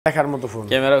দেখার মতো ফোন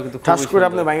ক্যামেরাও কিন্তু খুব টাচ করে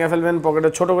আপনি ভাঙা ফেলবেন পকেটে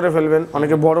ছোট করে ফেলবেন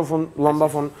অনেকে বড় ফোন লম্বা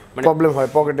ফোন প্রবলেম হয়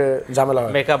পকেটে ঝামেলা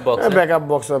হয় ব্যাকআপ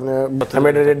বক্স আপনি আমি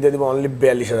এটা রেট দিয়ে দিব অনলি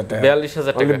 42000 টাকা 42000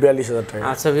 টাকা 42000 টাকা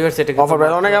আচ্ছা ভিউয়ার্স এটা অফার ভাই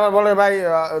অনেকে আবার বলে ভাই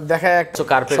দেখায় এক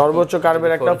সর্বোচ্চ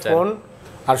কার্ভের একটা ফোন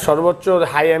আর সর্বোচ্চ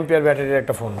হাই অ্যাম্পিয়ার ব্যাটারির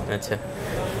একটা ফোন আচ্ছা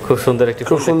খুব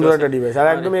সুন্দর একটা ডিভাইস আর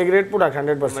একদম A grade product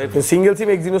 100% single SIM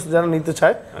Exynos যারা নিতে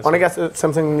চায় অনেকে আছে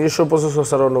স্যামসাং নিজস্ব প্রসেসর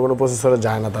ছাড়া অন্য কোনো প্রসেসরে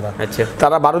যায় না তারা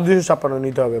 12256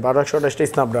 নিতে হবে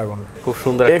 12128 স্ন্যাপড্রাগন খুব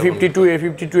সুন্দর A52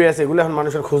 A52s এগুলো এখন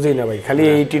মানুষের খোঁজেই না ভাই খালি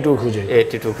 82 খোঁজে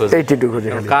 82 খোঁজে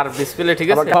কার্ভ ডিসপ্লে ঠিক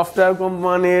আছে সফটওয়্যার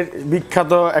কোম্পানির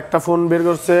বিখ্যাত একটা ফোন বের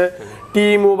করছে টি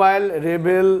মোবাইল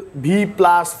রেবেল V+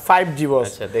 5G বস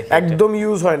একদম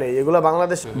ইউজ হয় নাই এগুলো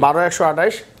বাংলাদেশ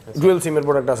 12128 ডুয়াল সিমের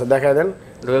প্রোডাক্ট আছে দেখায় দেন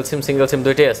ডুয়াল সিম সিঙ্গেল সিম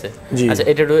দুইটাই আছে আচ্ছা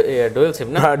এটা ডুয়াল সিম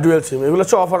না হ্যাঁ ডুয়াল সিম এগুলো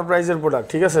হচ্ছে অফার প্রাইসের প্রোডাক্ট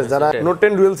ঠিক আছে যারা নোট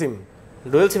 10 ডুয়াল সিম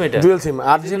এটা dual SIM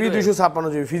 8GB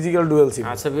 256GB physical dual SIM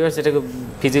আচ্ছা ভিউয়ার্স এটা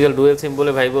ফিজিক্যাল ডুয়াল সিম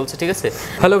বলে ভাই বলছে ঠিক আছে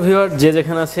হ্যালো ভিউয়ার যে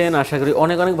যেখানে আছেন আশা করি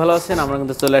অনেক ভালো আছেন আমরা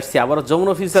কিন্তু চলে আসছি আবার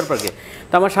যমুনা ফিউচার পার্কে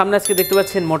তো আমার সামনে আজকে দেখতে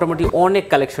পাচ্ছেন মোটামুটি অনেক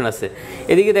কালেকশন আছে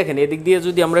এদিকে দেখেন এদিক দিয়ে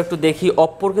যদি আমরা একটু দেখি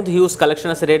অপ্পোর কিন্তু হিউজ কালেকশন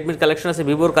আছে রেডমির কালেকশন আছে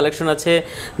ভিভোর কালেকশন আছে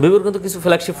ভিভোর কিন্তু কিছু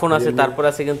ফ্ল্যাগশিপ ফোন আছে তারপর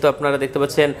আছে কিন্তু আপনারা দেখতে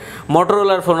পাচ্ছেন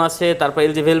মোটরোলার ফোন আছে তারপর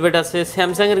এলজি ভেলভেট আছে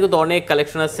স্যামসাং এর কিন্তু অনেক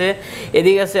কালেকশন আছে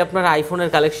এদিকে আছে আপনার আইফোনের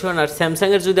কালেকশন আর স্যামসাং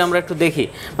এর যদি আমরা একটু দেখি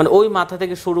মানে ওই মাথা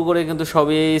থেকে শুরু করে কিন্তু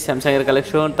সবই স্যামসাং এর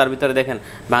কালেকশন তার ভিতরে দেখেন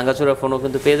ভাঙাচোরা ফোনও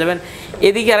কিন্তু পেয়ে যাবেন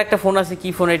এদিকে আরেকটা ফোন আছে কি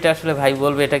ফোন এটা আসলে ভাই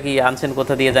বলবে এটা কি আনছেন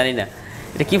কোথা দিয়ে জানি না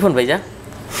এটা কি ফোন ভাইজা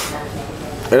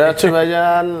এটা হচ্ছে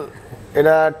ভাইজান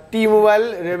এটা টি মোবাইল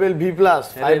রেবেল V+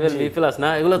 না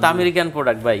এগুলো তো আমেরিকান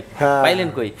প্রোডাক্ট ভাই পাইলেন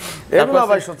কই এগুলো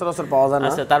ভাই সচরাচর পাওয়া যায় না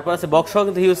আচ্ছা তারপর আছে বক্স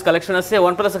কিন্তু হিউজ কালেকশন আছে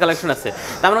OnePlus এর কালেকশন আছে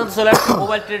আমরা তো চলে আসছি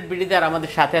মোবাইল ট্রেড বিডিতে আর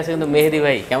আমাদের সাথে আছে কিন্তু মেহেদি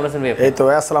ভাই কেমন আছেন ভাই এই তো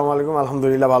ভাই আসসালামু আলাইকুম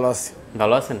আলহামদুলিল্লাহ ভালো আছি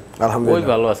ভালো আছেন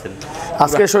আলহামদুলিল্লাহ ভালো আছেন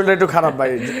আজকে শরীরটা একটু খারাপ ভাই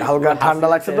হালকা ঠান্ডা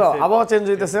লাগছে তো আবহাওয়া চেঞ্জ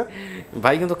হইতেছে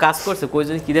ভাই কিন্তু কাজ করছে কই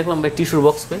জানি কি দেখলাম ভাই টিস্যুর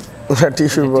বক্স কই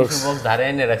টিস্যুর বক্স ধারে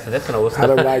এনে রাখছে দেখছেন অবস্থা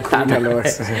আরে ভাই খুব ভালো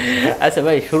লাগছে আচ্ছা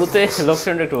ভাই শুরুতে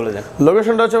লোকেশনটা একটু বলে দেন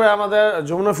লোকেশনটা হচ্ছে ভাই আমাদের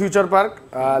Jamuna future park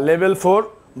level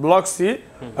 4 block C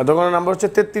দোকানের নাম্বার হচ্ছে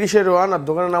 33-1 আর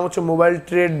দোকানের নাম হচ্ছে মোবাইল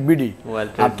ট্রেড বিডি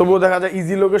আর তবুও দেখা যায়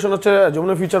ইজি লোকেশন হচ্ছে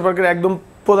যমুনা ফিউচার পার্কের একদম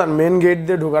প্রধান মেন গেট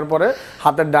দিয়ে ঢোকার পরে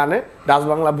হাতের ডানে ডাচ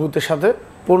বাংলা ভূতের সাথে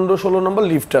 15-16 নম্বর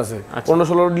লিফট আছে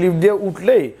 15-16 লিফট দিয়ে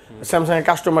উঠলেই স্যামসাং এর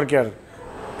কাস্টমার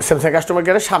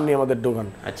কেয়ারের সামনে আমাদের দোকান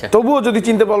তবুও যদি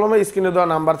চিনতে পারলাম স্ক্রিনে দেওয়া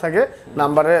নাম্বার থাকে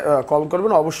নাম্বারে কল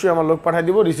করবেন অবশ্যই আমার লোক পাঠিয়ে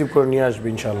দিব রিসিভ করে নিয়ে আসবে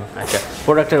ইনশাআল্লাহ আচ্ছা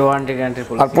প্রোডাক্টের ওয়ারেন্টি গ্যারান্টি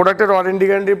পলিসি আর প্রোডাক্টের ওয়ারেন্টি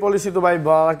গ্যারান্টি পলিসি তো ভাই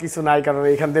বলার কিছু নাই কারণ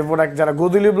এখান থেকে প্রোডাক্ট যারা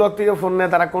গোদুলি ব্লক থেকে ফোন নেয়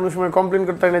তারা কোনো সময় কমপ্লেন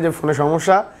করতে হয় না যে ফোনে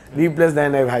সমস্যা রিপ্লেস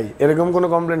দেয় নাই ভাই এরকম কোনো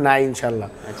কমপ্লেন নাই ইনশাআল্লাহ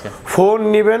ফোন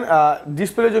নেবেন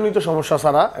ডিসপ্লে জনিত সমস্যা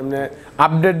ছাড়া এমনি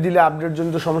আপডেট দিলে আপডেট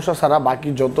জনিত সমস্যা ছাড়া বাকি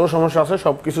যত সমস্যা আছে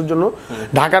সব কিছুর জন্য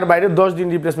ঢাকার বাইরে 10 দিন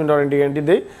রিপ্লেসমেন্ট ওয়ারেন্টি গ্যারান্টি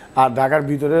দেই আর ঢাকার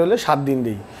ভিতরে হলে 7 দিন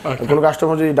দেই কোনো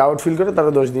কাস্টমার যদি ডাউট ফিল করে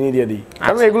তাহলে 10 দিনই দিয়ে দিই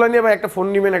কারণ এগুলো নিয়ে ভাই একটা ফোন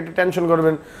নেবেন একটা টেনশন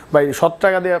করবেন ভাই 7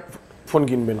 টাকা দিয়ে ফোন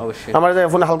কিনবেন আমার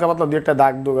ফোনে হালকা পাতলা দুই একটা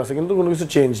দাগ দোগ আছে কিন্তু কোনো কিছু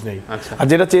চেঞ্জ নেই আর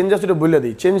যেটা চেঞ্জ আছে সেটা বলে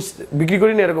দিই চেঞ্জ বিক্রি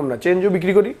করি না এরকম না চেঞ্জও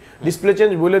বিক্রি করি ডিসপ্লে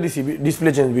চেঞ্জ বলে দিছি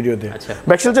ডিসপ্লে চেঞ্জ ভিডিওতে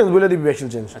ব্যাকসেল চেঞ্জ বলে দিবি ব্যাকসেল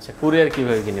চেঞ্জ আচ্ছা কুরিয়ার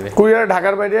কিভাবে কিনবে কুরিয়ার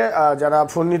ঢাকার বাইরে যারা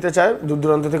ফোন নিতে চায় দূর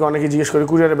দূরান্ত থেকে অনেকে জিজ্ঞেস করে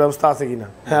কুরিয়ারের ব্যবস্থা আছে কিনা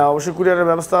হ্যাঁ অবশ্যই কুরিয়ারের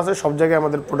ব্যবস্থা আছে সব জায়গায়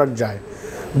আমাদের প্রোডাক্ট যায়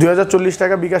 2040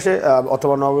 টাকা বিকাশে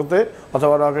অথবা নগদে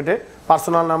অথবা রকেটে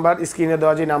পার্সোনাল নাম্বার স্ক্রিনে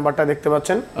দেওয়া যে নাম্বারটা দেখতে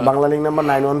পাচ্ছেন বাংলা লিঙ্ক নাম্বার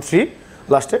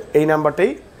 913 লাস্টে এই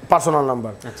নাম্বারটাই পার্সোনাল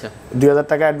নাম্বার আচ্ছা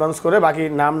 2000 টাকা অ্যাডভান্স করে বাকি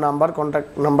নাম নাম্বার কন্ট্যাক্ট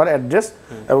নাম্বার অ্যাড্রেস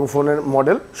এবং ফোনের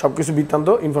মডেল সবকিছু বৃত্তান্ত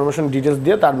ইনফরমেশন ডিটেলস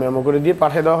দিয়ে তার মেমো করে দিয়ে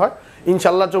পাঠিয়ে দেওয়া হয়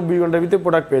ইনশাআল্লাহ 24 ঘন্টার ভিতরে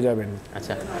প্রোডাক্ট পেয়ে যাবেন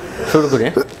আচ্ছা শুরু করি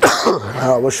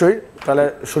হ্যাঁ অবশ্যই তাহলে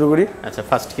শুরু করি আচ্ছা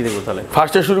ফার্স্ট কি দেব তাহলে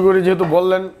ফার্স্টে শুরু করি যেহেতু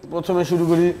বললেন প্রথমে শুরু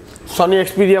করি সনি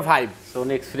এক্সপিরিয়া 5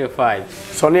 সনি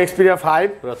এক্সপিরিয়া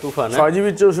 5 পুরো তুফান 6GB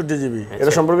 64GB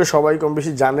এটা সম্পর্কে সবাই কম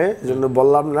বেশি জানে এজন্য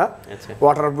বললাম না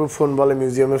ওয়াটারপ্রুফ ফোন বলে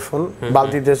মিউজিয়ামের ফোন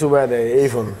বালতিতে চুবাই দেয় এই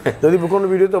ফোন যদি কোনো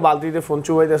ভিডিওতে বালতিতে ফোন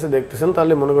চুবাইতেছে দেখতেছেন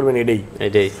তাহলে মনে করবেন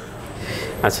এটাই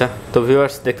আচ্ছা তো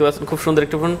ভিউয়ার্স দেখতে পাচ্ছেন খুব সুন্দর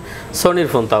একটা ফোন সনির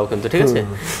ফোন তাও কিন্তু ঠিক আছে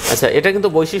আচ্ছা এটা কিন্তু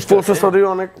বৈশিষ্ট্য প্রসেসরই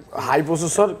অনেক হাই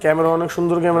প্রসেসর ক্যামেরা অনেক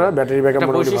সুন্দর ক্যামেরা ব্যাটারি ব্যাকআপ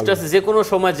মোটামুটি বৈশিষ্ট্য আছে যে কোনো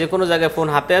সময় যে কোনো জায়গায় ফোন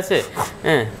হাতে আছে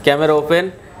হ্যাঁ ক্যামেরা ওপেন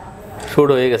শুট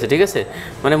হয়ে গেছে ঠিক আছে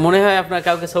মানে মনে হয় আপনার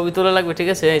কাউকে ছবি তোলা লাগবে ঠিক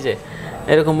আছে এই যে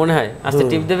এরকম মনে হয় আস্তে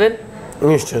টিপ দেবেন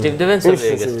ছবি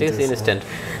হয়ে গেছে ঠিক আছে ইনস্ট্যান্ট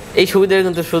এই সুবিধাটা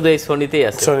কিন্তু শুধু এই সনিতেই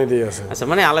আছে আচ্ছা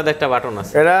মানে আলাদা একটা বাটন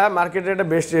আছে এটা মার্কেটে একটা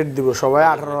বেস্ট রেট দিব সবাই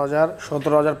 18000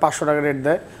 17500 টাকা রেট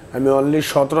দেয় আমি অনলি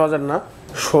 17000 না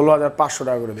 16,500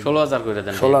 টাকা করে দিই। 16,000 করে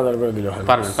দেন। 16,000 করে দিলে হয়।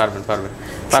 পারবেন।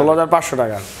 16,500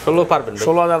 টাকা। 16 পারবেন।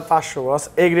 16,500 বস,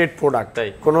 এ গ্রেড প্রোডাক্ট, তাই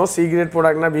কোনো সি গ্রেড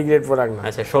প্রোডাক্ট না, বি গ্রেড প্রোডাক্ট না।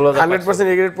 আচ্ছা 16,000 100%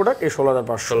 এ গ্রেড প্রোডাক্ট, এই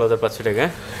 16,500। 16,500 টাকা।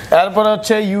 এরপরে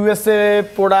হচ্ছে ইউএসএ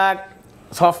প্রোডাক্ট,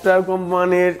 সফটওয়্যার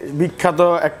কোম্পানির বিখ্যাত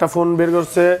একটা ফোন বের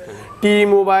করছে, টি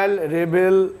মোবাইল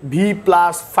রেবেল V+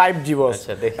 5G বস।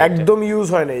 একদম ইউজ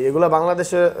হয় নাই, এগুলো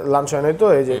বাংলাদেশে লঞ্চ হয় নাই, তো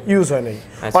এই যে ইউজ হয় নাই।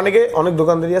 অনেক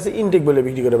দোকানদারি আছে ইনটেক বলে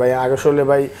বিক্রি করে ভাই, আসলে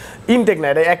ভাই ইনটেক না,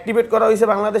 এটা অ্যাক্টিভেট করা হয়েছে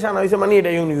বাংলাদেশে আনা হয়েছে, মানে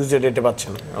এটা ইউজ রেটে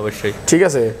পাচ্ছেন অবশ্যই। ঠিক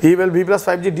আছে, রেবেল V+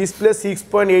 5G ডিসপ্লে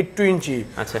 6.82 ইঞ্চি।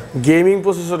 আচ্ছা, গেমিং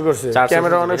প্রসেসর করছে,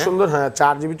 ক্যামেরা অনেক সুন্দর, হ্যাঁ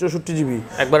 4GB 64GB,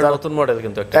 একবার নতুন মডেল,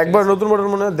 কিন্তু একবার নতুন মডেল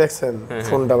মনে হয় দেখছেন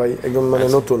ফোনটা ভাই, একদম মানে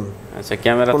নতুন। আচ্ছা,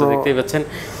 ক্যামেরা তো দেখতেই পাচ্ছেন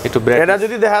একটু ব্রাইট। এটা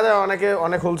যদি দেখা যায়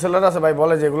অনেক হোলসেলার আছে ভাই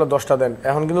বলে যে এগুলো 10টা দেন,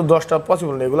 এখন কিন্তু 10টা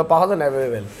পসিবল না, এগুলো পাওয়া যায় না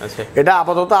अवेलेबल। আচ্ছা, এটা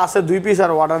আপাতত আছে 2 পিস,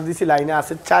 আর অর্ডার দিছি লাইনে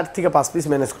আছে 4 থেকে 5 পিস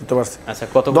ম্যানেজ করতে পারছি। আচ্ছা,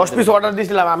 কত 10 পিস অর্ডার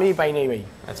দিছিলাম, আমিই পাই নাই ভাই।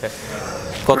 আচ্ছা,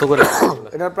 কত করে?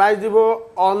 এটার প্রাইস দিব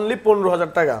অনলি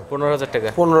 15,000 টাকা। 15,000 টাকা।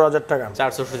 15,000 টাকা,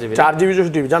 460GB, 4GB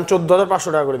 64GB, জান 14,500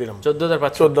 টাকা করে দিলাম।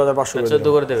 14,500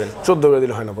 14 করে দেবেন। 14 করে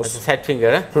দিলে হয় না বস? সাইড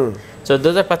ফিঙ্গার, হ্যাঁ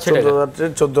 14,500 টাকা।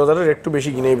 14,000 একটু বেশি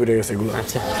কিনেই বেড়ে গেছে এগুলো।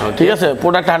 আচ্ছা, ঠিক আছে,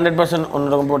 প্রোডাক্ট 100%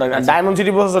 অন্যরকম product, diamond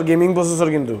city processor, gaming processor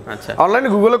কিন্তু। আচ্ছা, অনলাইনে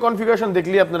গুগলে কনফিগারেশন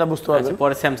দেখলি আপনারা বুঝতে পারবেন।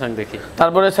 পরে স্যামসাং দেখি,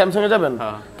 তারপরে স্যামসাং এ যাবেন।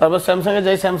 তারপর স্যামসাং এ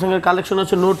যাই, স্যামসাং এর কালেকশন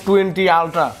হচ্ছে note 20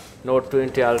 ultra. Note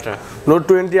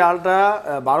 20 ultra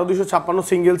 12,256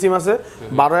 single সিম আছে,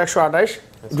 12,128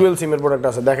 ডুয়াল সিমের প্রোডাক্ট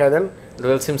আছে, দেখায় দেন।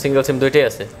 ডুয়াল সিম সিঙ্গেল সিম দুইটাই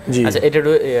আছে। আচ্ছা, এটা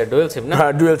ডুয়াল সিম না?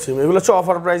 হ্যাঁ ডুয়াল সিম, এগুলো হচ্ছে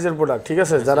অফার প্রাইসের প্রোডাক্ট। ঠিক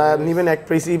আছে, যারা নেবেন এক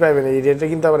প্রাইসেই পাবেন, এই রেটে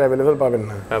কিন্তু আবার अवेलेबल পাবেন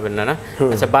না।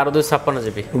 আচ্ছা,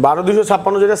 12,256GB,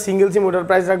 12,256 যেটা সিঙ্গেল সিম, ওটার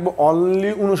প্রাইস রাখবো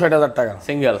অনলি 59,000 টাকা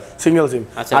সিঙ্গেল সিম।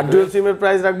 আর ডুয়াল সিমের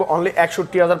প্রাইস রাখবো অনলি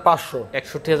 61,500।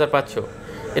 61,500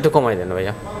 একটু কমাই দেন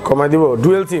ভাইয়া। কমাই দিব,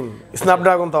 ডুয়াল সিম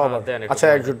স্ন্যাপড্রাগন তাও আবার। আচ্ছা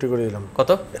 61 করে দিলাম। কত?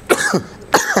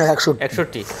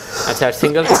 61। আচ্ছা, আর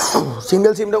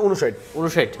সিঙ্গেল সিমটা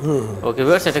 59। ওকে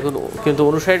ভিউয়ার্স, এটা কিন্তু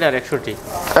 59 আর 61।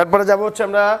 তারপরে যাব হচ্ছে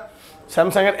আমরা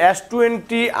স্যামসাং এর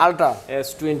S20 ultra.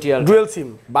 Dual SIM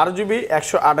 12GB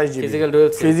 128GB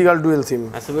physical dual SIM.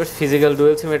 আচ্ছা ভিউয়ার্স, ফিজিক্যাল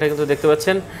ডুয়াল সিম এটা কিন্তু দেখতে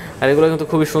পাচ্ছেন, আর এগুলো কিন্তু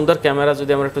খুবই সুন্দর। ক্যামেরা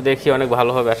যদি আমরা একটু দেখি অনেক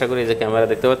ভালো হবে আশা করি। এই যে ক্যামেরা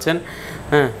দেখতে পাচ্ছেন,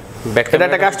 হ্যাঁ এটা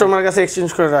একটা কাস্টমার কাছে এক্সচেঞ্জ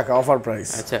করে রাখা অফার প্রাইস।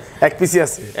 আচ্ছা, এক পিসি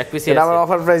আছে, এটা আবার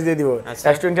অফার প্রাইস দিয়ে দিব।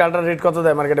 S20 আলট্রা রেট কত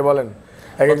দেয় মার্কেটে বলেন?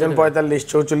 একজন 45,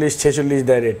 44, 46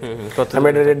 দেয় রেট, আমি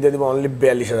এটা রেট দিয়ে দিব অনলি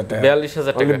 42,000 টাকা।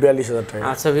 42,000 টাকা।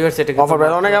 আচ্ছা ভিউয়ার্স, এটা অফার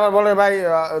প্রাইস। অনেকে আবার বলে ভাই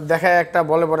দেখায় একটা,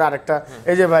 বলে পরে আরেকটা।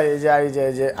 এই যে ভাই,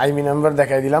 এই যে আইমি নাম্বার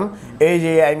দেখাই দিলাম, এই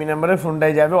যে আইমি নাম্বারে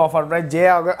ফোনটাই যাবে অফার প্রাইস। যে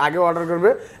আগে অর্ডার করবে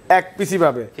এক পিসি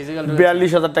পাবে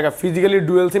 42,000 টাকা। Physically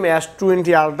dual SIM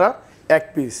S20 ultra এক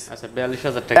পিস। আচ্ছা,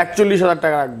 42,000 টাকা। 41,000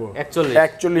 টাকা রাখবো।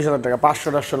 41,000 টাকা,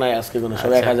 500 নাই আজকে কোনো,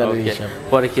 সব 1,000 এর হিসাব।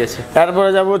 পরে কি আছে? তারপরে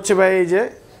যাব হচ্ছে ভাই এই যে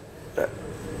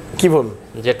কি ফোন,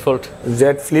 Z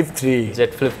Flip 3।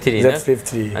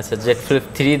 আচ্ছা, Z Flip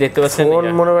 3 দেখতে পাচ্ছেন। ফোন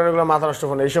মনে করেন এগুলো মাথা নষ্ট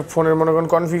ফোন, এইসব ফোনের মনে করেন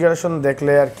কনফিগারেশন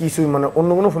দেখলে আর কিছুই মানে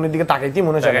অন্য কোনো ফোনের দিকে তাকাইতেই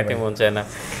মনে চায় না।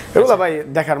 এগুলো ভাই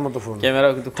দেখার মতো ফোন।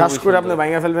 ক্যামেরাও কিন্তু টাচ করে আপনি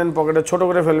ভাঙা ফেলবেন, পকেটে ছোট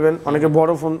করে ফেলবেন। অনেকে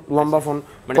বড় ফোন, লম্বা ফোন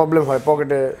প্রবলেম হয়,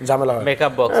 পকেটে ঝামেলা হয়।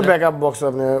 ব্যাকআপ বক্স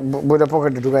আপনি বইটা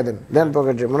পকেটে ঢুকাই দেন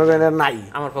পকেটে, মনে করেন এটা নাই,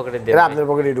 আমার পকেটে দেন, এটা আপনার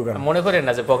পকেটে ঢুকান। মনে করেন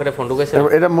না যে পকেটে ফোন ঢুকাইছে,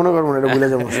 এটা মনে করবেন না, এটা ভুলে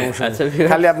যাবেন, সমস্যা নেই।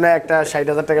 খালি আপনি একটা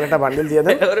 60,000 টাকার একটা বান্ডেল দিয়ে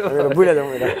দেন, ভুলে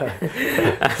যাবেন এটা।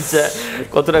 আচ্ছা,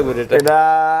 কত রাখবেন এটা? এটা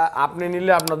আপনি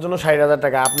নিলে আপনার জন্য 60,000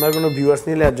 টাকা, আপনার কোনো ভিউয়ার্স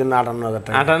নিলে এর জন্য 58,000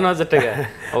 টাকা। 58,000 টাকা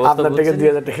আপনার থেকে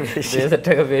 2,000 টাকা বেশি। 2,000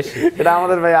 টাকা বেশি। এটা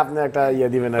আমাদের ভাই আপনি একটা ইয়া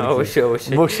দিবেন আর অবশ্যই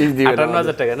বকশিশ দিবেন।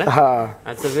 58,000 টাকা না? হ্যাঁ।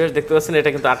 আচ্ছা ভিউয়ার্স দেখতে পাচ্ছেন, এটা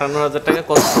কিন্তু 58,000 টাকা।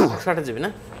 কত? 128 না?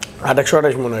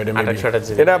 128 মনে হয় এটা।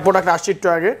 128 এটা প্রোডাক্ট আসছে একটু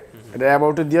আগে, এটা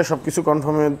অ্যাবাউটে দিয়ে সবকিছু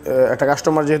কনফার্মে। একটা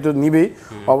কাস্টমার যেহেতু নিবেই,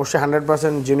 অবশ্যই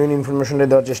 100% জেনুইন ইনফরমেশনটা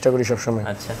দেওয়ার চেষ্টা করি সবসময়।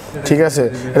 আচ্ছা, ঠিক আছে।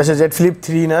 এটা হচ্ছে Z Flip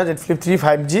 3 না, Z Flip 3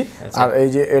 5G। আর এই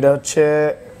যে এটা হচ্ছে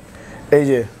এই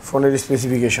যে ফোনের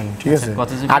স্পেসিফিকেশন, ঠিক আছে,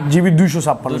 8GB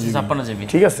 256GB।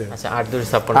 ঠিক আছে, আচ্ছা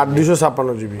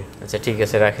 8/256GB। আচ্ছা ঠিক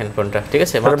আছে, রাখেন ফোনটা। ঠিক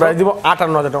আছে, মাত্র প্রাইস দিব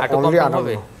 58,000 টাকা অনলি।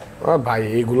 58 ভাই,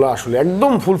 এগুলো আসলে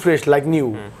একদম ফুল ফ্রেশ লাইক নিউ।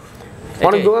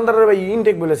 অনেক দোকানদাররা ভাই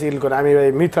ইনটেক বলে সেল করে, আমি ভাই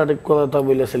মিথ্যাটেক কথা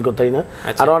বলে সেল করতেই না।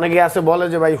 আর অনেকে আছে বলে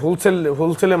যে ভাই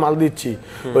হোলসেলে মাল দিচ্ছি,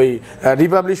 ওই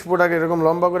রিপাবলিশ প্রোডাক্ট এরকম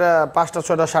লম্বা করে 5টা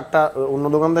 6টা 7টা অন্য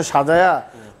দোকানদার সাজায়া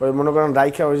ওই মনে করেন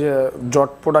রাইখা, ওই যে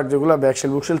জট প্রোডাক্ট যেগুলো ব্যাকসেল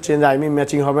বুকসেল চেঞ্জ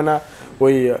ম্যাচিং হবে না,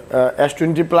 ওই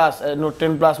S20 প্লাস নোট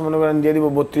 10 প্লাস মনে করেন দিয়ে দিব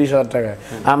 32,000 টাকায়।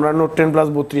 আমরা নোট 10 প্লাস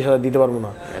 32,000 দিতে পারবো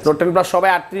না। নোট 10 প্লাস সবাই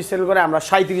 38 সেল করে, আমরা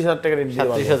 37,000 টাকা রেট দিতে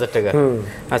পারবো। 37,000 টাকা।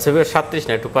 আচ্ছা ভাই 37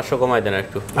 না, একটু 500 কমাই দেন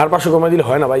একটু। আর 500 কমাই দিলে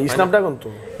হয় না ভাই, স্ন্যাপড্রাগন তো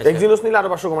এক্সিনোস নিলে আর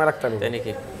 500 কমাই রাখতে হবে। তাই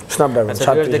নাকি? স্ন্যাপড্রাগন আচ্ছা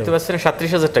ভিউয়ার্স দেখতে পাচ্ছেন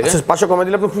 37000 টাকা। আচ্ছা 500 কমাই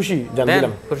দিলে আপনি খুশি? জান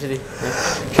দিলাম খুশি দিই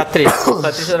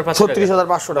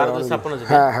 37500 টাকা।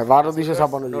 হ্যাঁ হ্যাঁ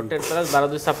 12256 নোট 10 প্লাস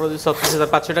 12256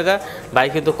 36500 টাকা। ভাই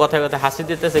কিন্তু কথায় কথায় হাসি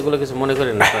দিতেছে, এগুলো কিছু মনে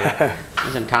করেন না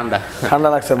বুঝছেন। ঠান্ডা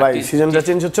লাগছে ভাই, সিজনটা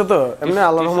চেঞ্জ হচ্ছে তো, এমনি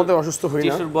আল্লাহর রহমতে অসুস্থ হই না।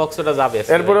 টিস্যুর বক্সটা যাবে।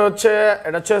 এরপরে হচ্ছে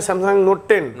এটা হচ্ছে Samsung note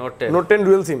 10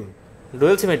 dual SIM.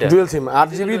 Dual SIM, এটা dual SIM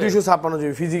 8GB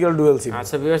 256GB physical dual SIM.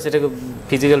 আচ্ছা ভিউয়ার্স এটাকে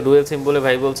ফিজিক্যাল ডুয়াল সিম বলে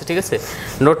ভাই বলছে, ঠিক আছে।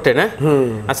 নোট 10 হ্যাঁ।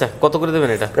 আচ্ছা কত করে দেবেন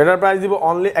এটা? এটার প্রাইস দিব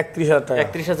অনলি 31000 টাকা।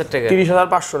 31000 টাকা,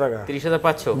 30500 টাকা,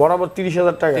 30500 বরাবর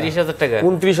 30000 টাকা, 30000 টাকা,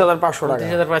 29500 টাকা,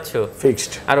 30500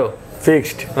 ফিক্সড। আরো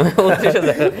ফিক্সড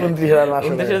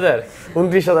 29000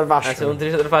 29500 আচ্ছা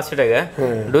 29500 টাকা।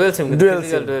 Dual SIM,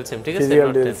 physical dual SIM, ঠিক আছে। Physical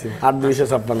dual SIM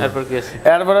 8256। তারপর কি আছে?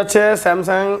 এরপর হচ্ছে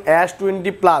Samsung S20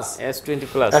 plus.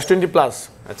 S20 plus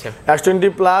আচ্ছা S20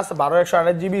 plus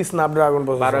 12128GB Snapdragon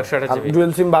processor. 128GB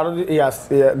dual SIM 12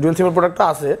 dual সিমের প্রোডাক্টটা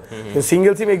আছে,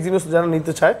 সিঙ্গেল সিম এক্সিনোস যারা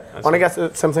নিতে চায়, অনেকে আছে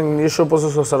স্যামসাং নিজস্ব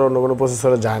প্রসেসর ছাড়া অন্য কোনো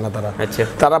প্রসেসরে যায় না তারা। আচ্ছা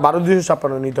তারা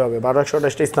 12256 নিতে হবে।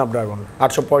 12128 স্ন্যাপড্রাগন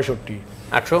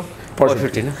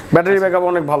 865 না? ব্যাটারি ব্যাকআপ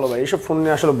অনেক ভালো ভাই। এইসব ফোন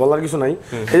নিয়ে আসলে বলার কিছু নাই।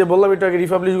 এই যে বললাম একটু আগে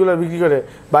রিপাবলিশ গুলো বিক্রি করে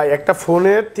ভাই, একটা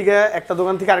ফোনের থেকে একটা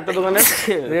দোকান থেকে আরেকটা দোকানের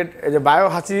রেট, এই যে বায়ো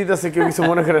হাঁচি দিতেছে, কেউ কিছু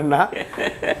মনে করেন না,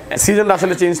 সিজনটা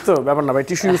আসলে চেঞ্জ তো, ব্যাপার না ভাই।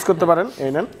 টিস্যু ইউজ করতে পারেন,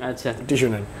 এই নেন। আচ্ছা টিস্যু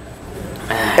নেন।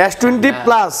 S20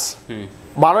 প্লাস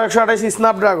 12128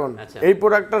 স্ন্যাপড্রাগন, এই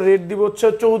প্রোডাক্টটার রেট দিব হচ্ছে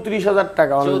 34000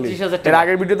 টাকা অনলি। এর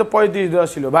আগের ভিডিওতে 35 দেওয়া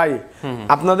ছিল ভাই।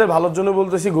 আপনাদের ভালোর জন্য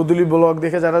বলতেছি, গোদুলি ব্লগ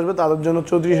দেখে যারা আসবে তাদের জন্য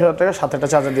 34000 টাকা, সাথে একটা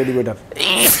চার্জার দিয়ে দিব এটার।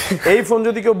 এই ফোন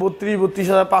যদি কেউ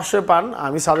 32500 পান,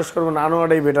 আমি সাজেস্ট করবো না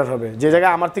নেওয়াটাই বেটার হবে। যে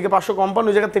জায়গায় আমার থেকে 500 কম পান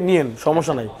ওই জায়গাতে নিয়েন,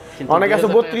 সমস্যা নাই। অনেকে আছে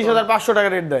 32500 টাকা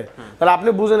রেট দেয়, তাহলে আপনি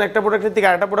বুঝেন একটা প্রোডাক্টের থেকে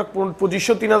আরেকটা প্রোডাক্ট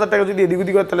 2500-3000 টাকা যদি এদিক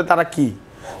ওদিক হয়, তাহলে তারা কি,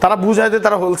 তারা বুঝায় যে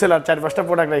তারা হোলসেলার 4-5টা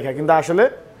প্রোডাক্ট রাখা, কিন্তু আসলে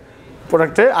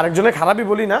প্রোডাক্টে আরেকজনের খারাপই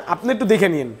বলি না, আপনি একটু দেখে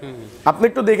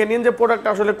নিন, যে প্রোডাক্টটা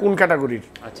আসলে কোন ক্যাটাগরির।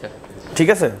 আচ্ছা ঠিক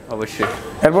আছে, অবশ্যই।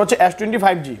 এরপর হচ্ছে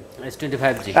S25G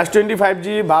 12GB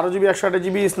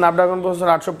 128GB Snapdragon processor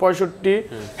 865,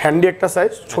 handy একটা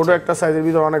সাইজ, ছোট একটা সাইজের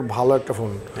ভিতরে অনেক ভালো একটা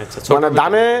ফোন। মানে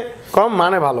দামে কম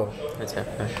মানে ভালো। আচ্ছা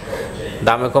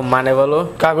দামে কম মানে ভালো,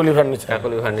 কাকলি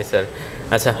ফার্নিচার।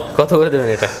 আচ্ছা কত করে দেবেন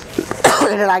এটা?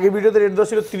 এর আগে ভিডিওতে রেট দেওয়া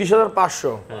ছিল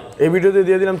 30500, এই ভিডিওতে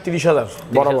দিয়ে দিলাম 30000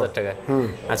 বরাবর টাকা।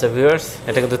 আচ্ছা ভিউয়ার্স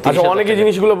এটা কিন্তু আচ্ছা অনেকে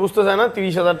জিনিসগুলো বুঝতে চায় না,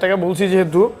 30000 টাকা বলছি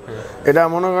যেহেতু, এটা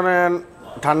মনে করেন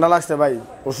ঠান্ডা লাগছে ভাই,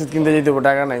 ওষুধ কিনতে যেতে হবে,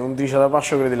 টাকা নাই,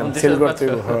 29500 করে দিলাম, সেল করতে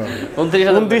হবে।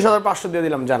 29500 দিয়ে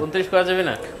দিলাম, জান 29 করা যাবে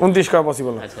না? 29 করা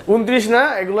পসিবল না। 29 না,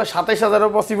 এগুলো 27000ও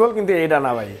পসিবল, কিন্তু এটা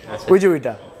না ভাই। ওই যে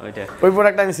ওইটা ওই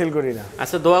প্রোডাক্ট আমি সেল করি না।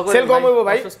 আচ্ছা দোয়া করে সেল কম হবে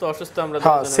ভাই, অসুস্থ আমরা,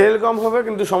 হ্যাঁ সেল কম হবে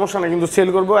কিন্তু সমস্যা নাই, কিন্তু সেল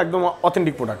করব একদম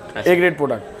authentic product, A grade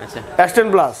product. আচ্ছা S10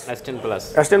 plus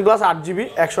 8GB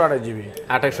 128GB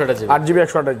 8GB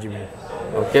 128GB।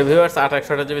 Okay viewers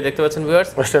 128GB দেখতে পাচ্ছেন ভিউয়ার্স,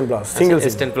 S10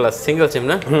 প্লাস সিঙ্গেল সিম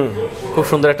না? খুব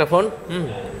সুন্দর একটা ফোন।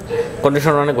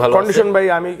 কন্ডিশন অনেক ভালো, কন্ডিশন ভাই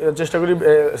আমি চেষ্টা করি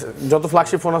যত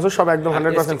ফ্ল্যাগশিপ ফোন আছে সব একদম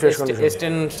 100% ফ্রেশ কন্ডিশন।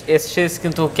 S10 সিরিজ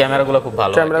কিন্তু ক্যামেরাগুলো খুব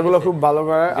ভালো, খুব ভালো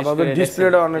করে, আমাদের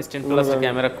ডিসপ্লেটা অনেক S10 প্লাস এর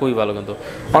ক্যামেরা খুবই ভালো, কিন্তু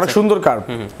অনেক সুন্দর কার্ভ।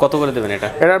 কত করে দেবেন এটা?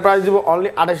 এটার প্রাইস দিব অনলি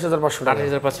 28500 টাকা।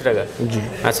 28500 টাকা, জি।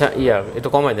 আচ্ছা একটু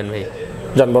কমাই দেন ভাই,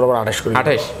 জান বরাবর 28 করি।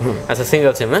 28 আচ্ছা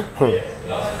সিঙ্গেল সিম না?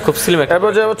 খুব স্লিম একটা।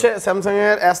 এরপর যে হচ্ছে স্যামসাং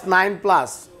এর S9 প্লাস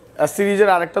সিরিজের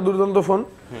আরেকটা দুর্দান্ত ফোন,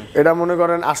 এটা মনে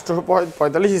করেন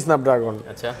 845 স্ন্যাপড্রাগন।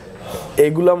 আচ্ছা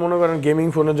এগুলা মনে করেন গেমিং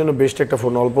ফোনের জন্য বেস্ট একটা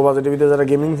ফোন। অল্প বাজেটের ভিতরে যারা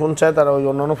গেমিং ফোন চায় তারা ওই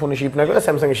অন্যান্য ফোনে শিফট না করে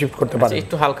স্যামসাং এ শিফট করতে পারে।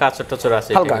 একটু হালকা আচর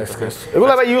আছে, হালকা স্ক্র্যাচ,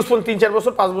 এগুলো ভাই ইউজফুল 3-4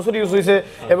 বছর 5 বছর ইউজ হইছে।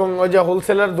 এবং ওই যে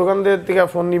হোলসেলার দোকানদের থেকে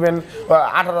ফোন নিবেন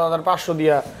 18500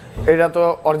 দিয়া, এটা তো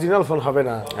অরিজিনাল ফোন হবে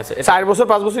না। 4 বছর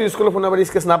 5 বছর ইউজ করলে ফোন আবার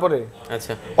স্ক্র্যাচ না পড়ে?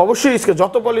 আচ্ছা অবশ্যই স্ক্র্যাচ,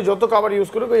 যত পলি যত কভার ইউজ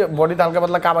করবে, বডিতে হালকা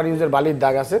পাতলা কভার ইউজের বালির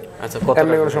দাগ আছে, আচ্ছা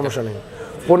এমনি কোনো সমস্যা নেই।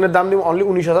 ফোনের দাম দিব অনলি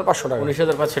 19500 টাকা।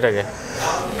 19500 টাকা।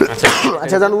 আচ্ছা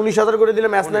আচ্ছা জান 19000 করে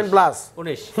দিলাম S9 প্লাস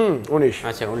 19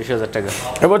 আচ্ছা 19000 টাকা।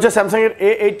 এবার হচ্ছে স্যামসাং এর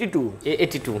A82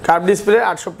 কার্ভ ডিসপ্লে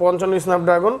 855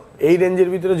 স্ন্যাপড্রাগন। এই রেঞ্জের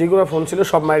ভিতরে যেগুলো ফোন ছিল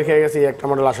সব মাইর খেয়ে গেছে এই একটা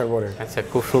মডেল আসার পরে। আচ্ছা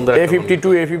খুব সুন্দর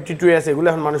A52s এগুলো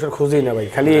এখন মানুষের খোঁজেই না ভাই,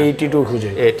 খালি A82 খুঁজে।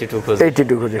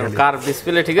 কার্ভ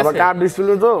ডিসপ্লে, ঠিক আছে, কার্ভ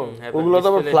ডিসপ্লে তো ওগুলো তো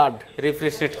আবার ফ্ল্যাট,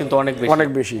 রিফ্রেশ রেট কিন্তু অনেক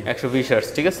বেশি 120 হার্টজ,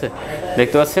 ঠিক আছে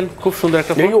দেখতে পাচ্ছেন, খুব সুন্দর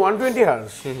একটা ফোন। 120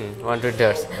 hertz 120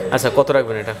 hertz. আচ্ছা কত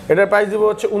রাখবেন এটা? এটার প্রাইস দিব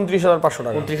হচ্ছে 29500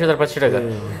 টাকা। 29500 টাকা।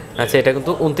 আচ্ছা এটা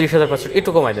কিন্তু 29500, একটু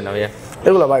কমাই দেন ভাইয়া।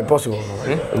 এগুলো ভাই পসিবল না,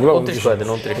 এগুলো 29 করে দেন,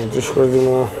 29 করে দিব,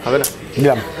 হবে না?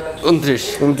 দিলাম।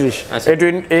 29 আচ্ছা।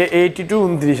 A82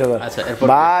 29,000। আচ্ছা, এরপর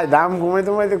ভাই দাম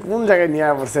কমাইতে কোন জায়গায় নিয়ে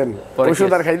পড়ছেন?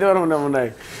 ওষুধ আর খাইতে পারবো না মনে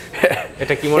হয়।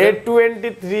 এটা কি model?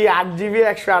 A23 8GB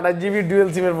 128GB dual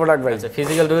সিমের প্রোডাক্ট ভাই। আচ্ছা,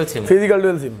 ফিজিক্যাল ডুয়াল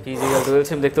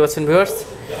সিম। দেখতে পাচ্ছেন ভিউয়ার্স,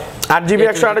 8GB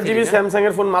 128GB স্যামসাং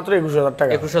এর ফোন মাত্র 21,000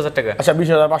 টাকা। 21,000 টাকা। আচ্ছা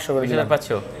 20,500 করে দিলাম।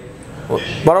 20,500,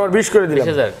 বরাবর 20 করে দিলাম।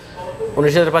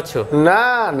 19,500। না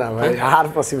না ভাই আর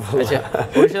পসিবল। আচ্ছা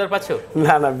 19,500,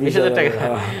 না না 20,000 টাকা।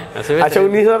 আচ্ছা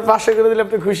 19,500 করে দিলে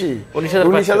আপনি খুশি?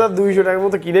 19,200 টাকার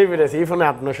মতো কিনেই পেরেছি। এই ফোনে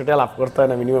 800 টাকা লাভ করতে হয়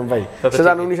না মিনিমাম ভাই।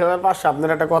 সেটা 19,500। আপনার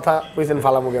একটা কথা কইছেন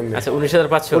ফালামু কেমনে? আচ্ছা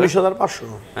 19,500। 19,500।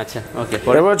 আচ্ছা ওকে।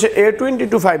 এবার হচ্ছে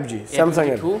A22 5G স্যামসাং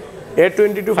এর।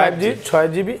 A22 5G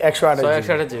 6GB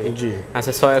 128GB। জি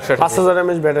আচ্ছা 128, 5000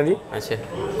 mAh ব্যাটারি। আচ্ছা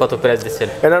কত প্রাইস দিচ্ছেন?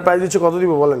 এটার প্রাইস দিচ্ছে কত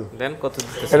দিব বলেন? দেন কত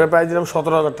দিতেছেন? এটার প্রাইস দিলাম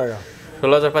 17,000 টাকা।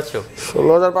 16,500।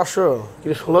 16,500 কি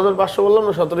 16,500 বললাম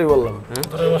না 17ই বললাম?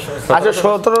 আচ্ছা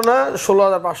 17 না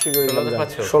 16,500 করে দিলাম।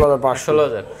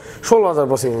 16,500 16,000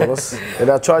 পসিবল বস।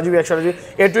 এটা 6GB 128GB।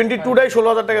 A22 টাই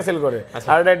 16,000 টাকা সেল করে।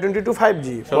 আর এটা A22 5G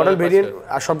মডেল ভেরিয়েন্ট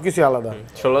আর সবকিছু আলাদা।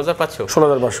 16,500।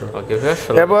 16,500 ওকে।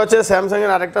 এরপর হচ্ছে স্যামসাং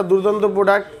এর আরেকটা দুর্দান্ত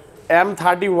প্রোডাক্ট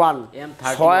M31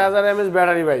 6000 mAh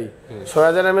ব্যাটারি ভাই।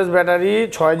 6000 mAh battery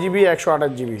 6GB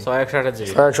 128GB।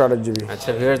 128GB। আচ্ছা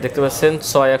ভিউয়ার্স দেখতে পাচ্ছেন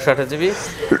 128GB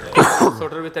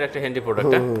ছোটর ভিতরে একটা হ্যান্ডি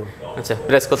প্রোডাক্ট। আচ্ছা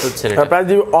প্রাইস কত দিচ্ছেন এটা? প্রাইস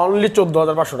দিব অনলি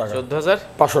 14,500 টাকা।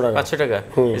 14,500 টাকা। 500 টাকা।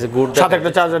 Is good. সাথে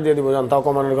একটা চার্জার দিয়ে দিব জান, তাও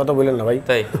কমানোর কথা বলেন না ভাই।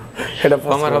 তাই এটা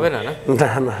কমার হবে না? না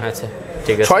না। আচ্ছা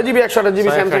ঠিক আছে। 6GB 128GB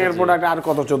স্যামসাং এর প্রোডাক্ট আর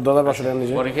কত 14,500 টাকা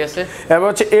নিচে। পরে কি আছে? এবার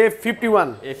হচ্ছে A51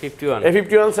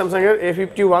 স্যামসাং এর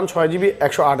A51 6GB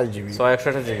 128GB।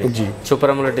 128GB। G super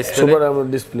AMOLED display. Super AMOLED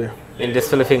display. In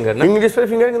display finger না? ইন ডিসপ্লে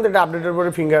ফিঙ্গার, কিন্তু এটা আপডেটের পরে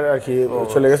ফিঙ্গার আর কি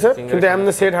চলে গেছে, কিন্তু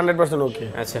এমনি সেট 100% ওকে।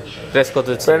 আচ্ছা প্রাইস কত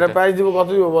দিচ্ছেন? এটা প্রাইস দিব কত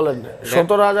দিব বলেন?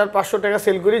 17,500 টাকা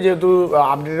সেল করি, যেহেতু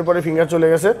আপডেটের পরে ফিঙ্গার চলে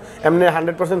গেছে। এমনি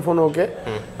 100% ফোন ওকে।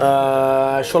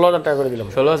 16,000 টাকা করে দিলাম।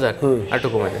 16,000 আর একটু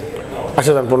কমাই দেন।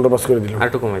 আচ্ছা দাম 15 করে দিলাম। আর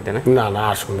একটু কমাই দেন। না না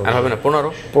আর শুনুন, আর হবে না? 15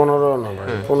 না ভাই।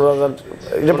 15,000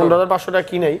 এটা 15,500 টাকা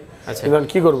কি নাই। আচ্ছা এবার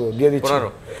কি করব, দিয়ে দিচ্ছি।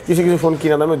 কিছু কিছু ফোন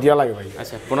কিনা দামে দেয়া লাগে ভাই।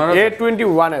 আচ্ছা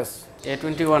 15।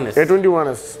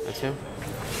 A21s। আচ্ছা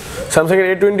স্যামসাং এর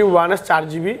A21s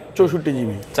 4GB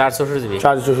 64GB।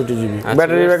 464GB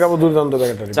battery backup দুর্দান্ত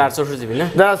ব্যাটারি। 464GB না?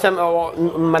 যারা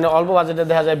মানে অল্প বাজেটে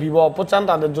দেখা যায় ভিভো অপো চান,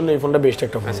 তাদের জন্য এই ফোনটা বেস্ট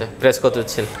একটা ফোন। আচ্ছা প্রাইস কত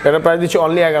দিচ্ছেন? এটা প্রাইস দিচ্ছি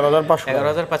অনলি 11,500।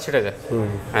 11,500 টাকা।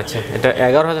 আচ্ছা এটা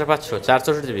 11,500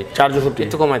 464GB। 464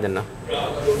 একটু কমাই দেন না।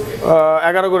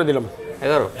 11 করে দিলাম।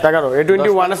 11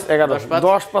 A21s 11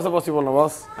 10 পাশে পসিবল না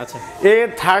বস। আচ্ছা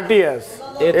A30s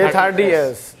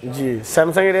জি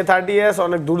স্যামসাং এর A30s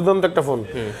অনেক দুর্দান্ত একটা ফোন।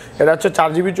 এটা হচ্ছে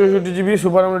 4GB 64GB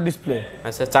super AMOLED display.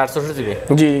 আচ্ছা 464GB।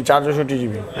 জি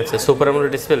 464GB। আচ্ছা সুপার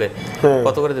আমোলেড ডিসপ্লে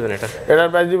কত করে দিবেন এটা? এটার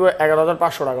প্রাইস দিব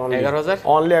 11,500 টাকা।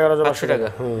 অনলি 11,500 টাকা।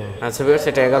 আচ্ছা বেশ,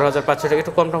 এটা 11,500 টাকা।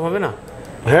 একটু কম টম হবে না?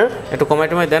 হ্যাঁ একটু কমাই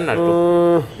টমাই দেন না একটু।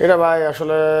 এটা ভাই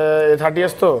আসলে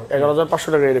A30s তো 11,500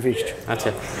 টাকা এটা ফিক্সড। আচ্ছা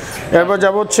এরপর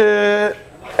যাব হচ্ছে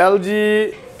LG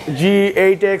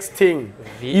G8X thing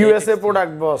USA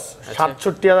product বস।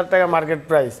 67,000 টাকা মার্কেট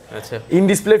প্রাইস। আচ্ছা in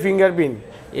display fingerprint.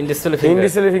 In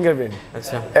display fingerprint.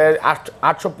 আচ্ছা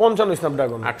 855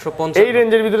 স্ন্যাপড্রাগন। 855 এই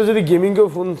রেঞ্জের ভিতরে যদি গেমিং কেউ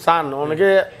ফোন চান, অনেকে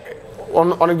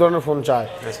অনেক ধরনের ফোন চায়।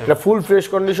 এটা ফুল ফ্রেশ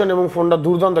কন্ডিশন এবং ফোনটা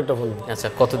দুর্দান্ত একটা ফোন। আচ্ছা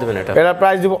কত দিবেন এটা? এটা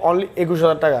প্রাইস দিব অনলি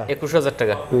 21,000 টাকা। 21,000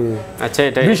 টাকা। আচ্ছা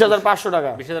এটা 20,500 টাকা।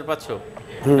 20,500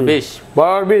 20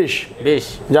 বরাবর 20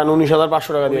 জান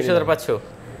 19,500 টাকা দিয়ে। 19,500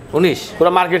 19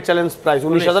 পুরো মার্কেট চ্যালেঞ্জ প্রাইস।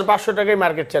 19,500 টাকায়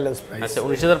মার্কেট চ্যালেঞ্জ প্রাইস। আচ্ছা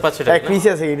 19,500 টাকা। এক পিস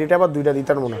আছে, এটা আবার দুইটা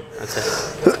দিতার মনে। আচ্ছা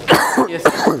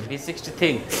V60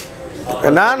 থিং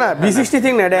না না B60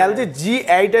 থিং না, এটা LG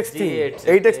G8X thing.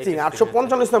 8X thing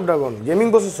 855 Snapdragon gaming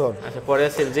processor. আচ্ছা পরে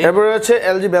আছে LG। এরপর হচ্ছে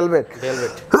LG ভেলভেট।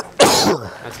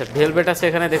 আচ্ছা ভেলভেট আছে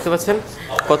এখানে দেখতে পাচ্ছেন।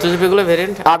 কত জিবি গুলো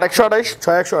ভেরিয়েন্ট? 828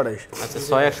 6128। আচ্ছা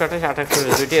 6128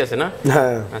 828 দুইটি আছে না?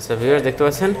 হ্যাঁ। আচ্ছা ভিউয়ার দেখতে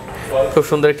পাচ্ছেন খুব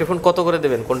সুন্দর একটি ফোন। কত করে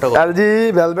দেবেন কোনটা? LG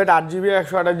velvet 8GB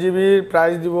 128GB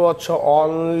price দিব হচ্ছে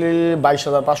অনলি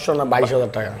 22,500 না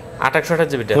 22,000 টাকা। 828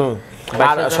 জিবিটা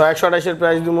আর 6128 এর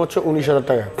প্রাইস দিব হচ্ছে 19,000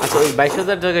 টাকা। আচ্ছা ওই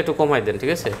 22,000 জায়গায় একটু কমাই দেন,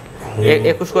 ঠিক আছে?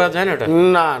 21 করা যায় না ওটা?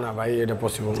 না না ভাই এটা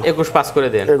পসিবল না। 21 পাস করে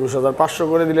দেন। 21,500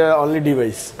 করে দিলে অনলি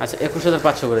ডিভাইস। আচ্ছা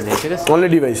 21,500 করে দিন, ঠিক আছে? Only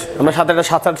device. আমরা সাথে একটা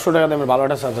 700-800 টাকা দামের ভালো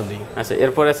একটা চার্জার দিই। আচ্ছা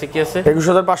এরপর আছে কি আছে?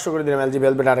 21,500 করে দিলাম LG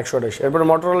ভেলভেট 828। এরপর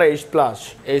Motorola H Plus।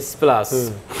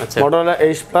 আচ্ছা Motorola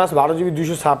H Plus 12GB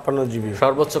 256GB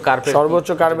সর্বোচ্চ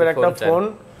কার্ভের একটা ফোন,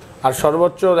 আর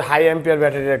সর্বোচ্চ হাই অ্যাম্পিয়ার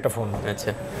ব্যাটারির একটা ফোন।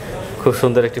 আচ্ছা খুব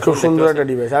সুন্দর একটা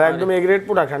ডিভাইস, আর একদম এ গ্রেড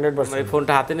প্রোডাক্ট 100%। এই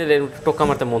ফোনটা হাতে নিলে টোকা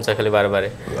মারতে মন চায় খালি বারবার,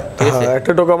 ঠিক আছে?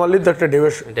 একটা টোকা মারলে তো একটা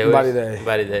ডিভাইস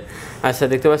বাড়ি দেয়। আচ্ছা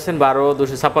দেখতে পাচ্ছেন 12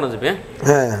 256 জিবি।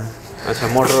 হ্যাঁ আচ্ছা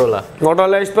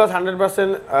Motorola Edge Plus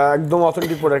 100% একদম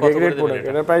authentic product, A grade product.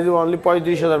 এটার প্রাইস অনলি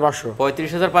 35500।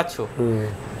 35500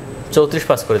 34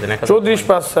 পাস করে দেন। 34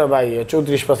 পাস ভাই,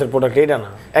 34 পাসের প্রোডাক্ট এটা না।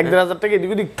 1-1500 টাকা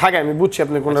এদিক ওদিক থাকে, আমি বুঝছি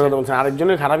আপনি কোন কথা বলছেন।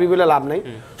 আরেকজনের খারাপই বলে লাভ নাই,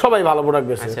 সবাই ভালো প্রোডাক্ট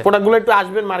বেচে। প্রোডাক্টগুলো একটু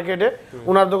আসবেন মার্কেটে,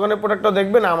 ওনার দোকানের প্রোডাক্টটাও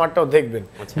দেখবেন, আমারটাও দেখবেন,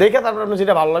 দেখে তারপর আপনি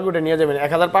যেটা ভালো লাগবে ওটা নিয়ে যাবেন।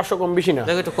 1500 কম বেশি না।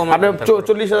 আপনি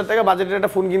 40000 টাকা বাজেটের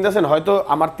একটা ফোন কিনতেছেন, হয়তো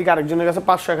আমার থেকে আরেকজনের কাছে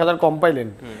 500-1000 কম পাইলেন,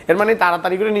 এর মানে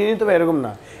তাড়াতাড়ি করে নিয়ে নিতে হবে এরকম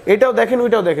না। এটাও দেখেন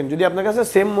ওইটাও দেখেন, যদি আপনার কাছে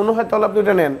সেম মনে হয় তাহলে আপনি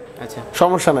ওটা নেন,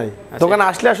 সমস্যা নাই। দোকানে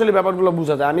আসলে আসলে ব্যাপারগুলো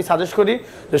বোঝা যায়। আমি সাজেস্ট করি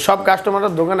যে সব কাস্টমাররা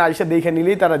দোকানে আইসা দেখে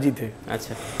নিলেই তারা জিতে।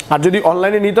 আচ্ছা, আর যদি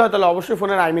অনলাইনে নিতে হয় তাহলে অবশ্যই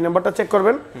ফোনের আইমি নাম্বারটা চেক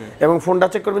করবেন এবং ফোনটা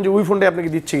চেক করবেন যে ওই ফোনটাই আপনাকে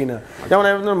দিচ্ছে কিনা। যেমন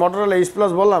আমি আপনার Motorola Edge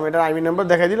Plus বললাম, এটার আইমি নাম্বার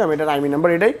দেখাই দিলাম, এটার আইমি নাম্বার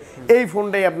এটাই, এই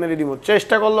ফোনটাই আপনার দিব।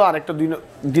 চেষ্টা করলো আর একটা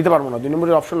দিতে পারবো না, 2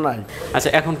 নম্বরের অপশন নাই। আচ্ছা,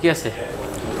 এখন কি আছে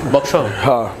বক্স?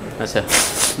 হ্যাঁ, আচ্ছা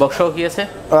বক্স কি আছে?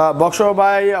 বক্স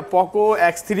ভাই Poco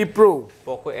X3 Pro।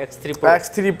 Poco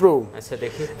X3 Pro। আচ্ছা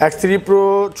দেখি। X3 Pro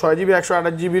 6GB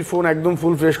 128GB phone, একদম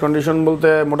ফুল ফ্রেশ কন্ডিশন, বলতে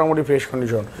মোটামুটি ফ্রেশ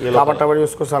কন্ডিশন। আবার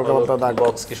ইউজ করছে, হালকা পাতলা দাগ।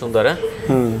 বক্স কি সুন্দর, হ্যাঁ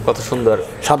কত সুন্দর।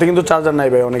 সাথে কিন্তু চার্জার নাই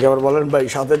ভাই, অনেকে আবার বলেন ভাই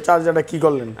সাথে চার্জারটা কি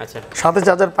করলেন। আচ্ছা, সাথে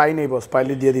চার্জার পাই নাই বস,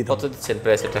 পাইলে দিয়ে দিতাম। কত দিচ্ছেন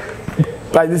প্রাইস এটা?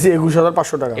 প্রাইস দিছি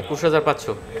 21500 টাকা।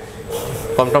 21500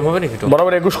 কম টম হবে নাকি?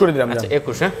 বরাবর 21 করে দিলাম। আচ্ছা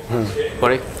 21, হ্যাঁ।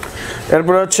 পরে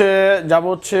এরপর যাব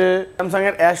স্যামসাং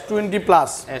এর S20 Plus।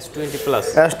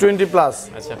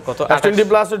 আচ্ছা কত? S20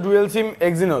 Plus এর ডুয়াল সিম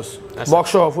এক্সিনোস, বক্স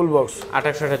সহ ফুল বক্স,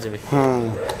 828GB।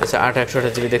 আচ্ছা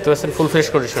 828GB দেখতে পাচ্ছেন, ফুল ফ্রেশ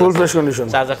কন্ডিশন,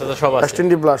 চার্জারটা সব আছে।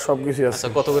 S20 Plus সব কিছু আছে। আচ্ছা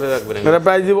কত করে রাখবেন? এর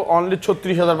প্রাইস দিব অনলি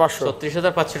 36500।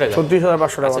 36500 টাকা।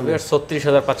 36500 টাকা। আচ্ছা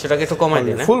 36500 টাকা একটু কমাই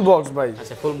দিন। ফুল বক্স ভাই।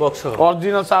 আচ্ছা ফুল বক্স সহ,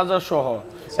 অরিজিনাল চার্জার সহ।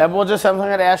 এরপর হচ্ছে স্যামসাং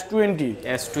এর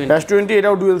S20,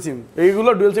 এটাও ডুয়াল সিম। এইগুলো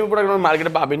ডুয়াল সিম প্রোডাক্ট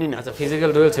মার্কেটে পাবেনই না। আচ্ছা ফিজিক্যাল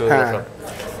ডুয়াল সিম এগুলো সব।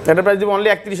 এটা প্রাইস দিব অনলি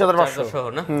 31500 সহ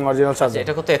না? Original charger.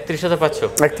 এটা কত? 31500।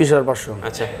 31500।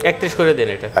 আচ্ছা 31 করে দেন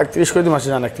এটা। 31 করে দিন, মাসে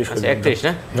জান 31 করে। 31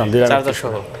 না? চার্জার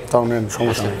সহ। তাও নেন,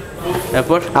 সমস্যা নেই।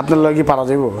 এরপর আপনার লাগি পারা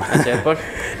যাইবো। আচ্ছা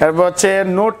এরপর হচ্ছে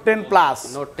Note 10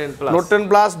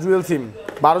 Plus dual SIM,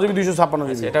 12GB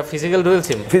 256GB। এটা ফিজিক্যাল ডুয়াল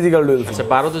সিম। আচ্ছা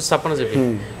 12 256GB।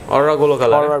 অররা glow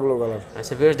colour.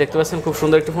 আচ্ছা ভিউয়ার্স দেখতে পাচ্ছেন, খুব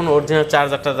সুন্দর একটা ফোন, অরিজিনাল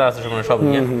চার্জারটা আছে সব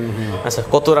নিয়ে। আচ্ছা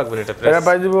কত রাখবেন এটা প্রাইস? এটা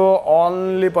প্রাইস দিব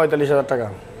অনলি 45000 টাকা।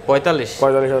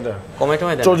 45000 টাকা কমাই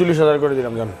দেন। 44000 করে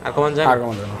দিলাম জান। আর কমান যান?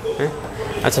 হ্যাঁ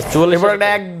আচ্ছা 44। এবার একটা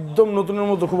একদম নতুনের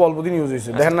মতো, খুব অল্প দিন ইউজ হইছে,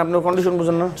 দেখেন না, আপনি কন্ডিশন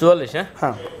বুঝেন না। 44, হ্যাঁ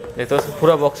হ্যাঁ দেখতে পাচ্ছেন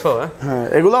পুরো বক্স। হ্যাঁ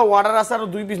এগুলা অর্ডার আছে, আর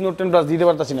 2 পিস Note 10 Plus দিতে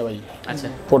পারতাছি না ভাই। আচ্ছা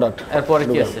প্রোডাক্ট। এরপরে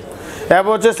কি আছে?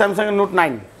 এরপর হচ্ছে স্যামসাং এর Note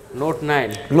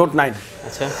 9।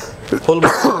 আচ্ছা full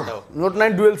box Note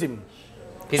 9 dual SIM,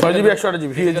 6GB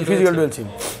 128GB physical dual SIM.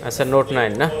 আচ্ছা Note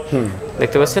 9 না?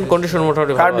 দেখতে পাচ্ছেন কন্ডিশন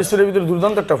মোটামুটি ভালো। কার্ড ডিসপ্লের ভিতরে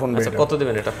দুর্দান্ত একটা ফোন। আচ্ছা কত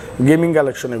দিবেন এটা? গেমিং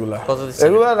কালেকশন এগুলা। কত দিচ্ছেন?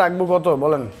 এগুলা রাখবো কত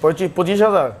বলেন?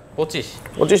 25000।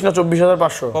 25 না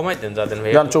 24500? কমাই দেন যা দেন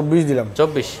ভাই। জান 24 দিলাম।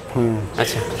 24।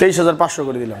 আচ্ছা 23500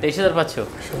 করে দিলাম। 23500।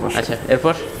 আচ্ছা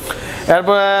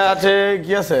এরপর আছে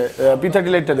কি আছে? P30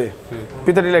 লাইটটা দে।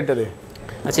 P30 লাইটটা দে।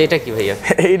 আচ্ছা এটা কি ভাইয়া?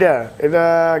 এটা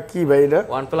কি ভাই? এটা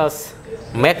OnePlus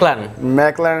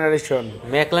ম্যাকলান addition.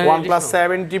 OnePlus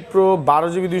 70 Pro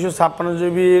 12GB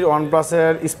 256GB OnePlus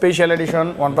এর স্পেশাল এডিশন,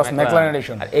 OnePlus ম্যাকলান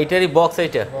এডিশন। আর এইটারই বক্স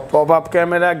এইটা pop up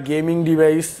camera, gaming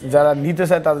device, যারা নিতে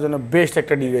চায় তাদের জন্য বেস্ট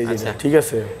একটা ডিভাইস এটা। ঠিক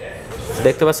আছে,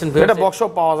 দেখতে পাচ্ছেন এটা বক্সও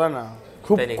পাওয়া যায় না,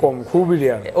 খুব কম, খুবই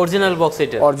রেয়ার। অরিজিনাল বক্স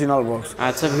এটা? Original box.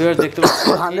 আচ্ছা ভিউয়ার্স দেখতে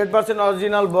পাচ্ছেন 100%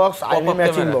 অরিজিনাল বক্স,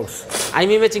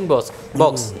 আইমি ম্যাচিং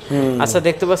বক্স। আচ্ছা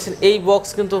দেখতে পাচ্ছেন এই বক্স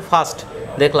কিন্তু ফার্স্ট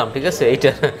দেখলাম, ঠিক আছে।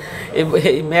 এইটা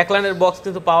এই ম্যাকলানের বক্স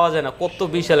কিন্তু পাওয়া যায় না, কত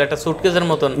বিশাল একটা সুটকেসের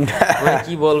মতন, মানে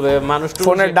কি বলবে মানুষ।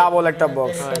 ফোনের ডাবল একটা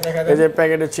বক্স, এই যে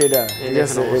প্যাকেট হচ্ছে এটা, ঠিক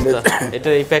আছে, এটা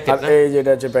এই প্যাকেট না, এই যে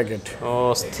এটা হচ্ছে প্যাকেট। ও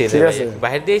স্থির,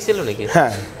 বাইরে দিয়েছিল নাকি?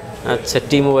 হ্যাঁ আচ্ছা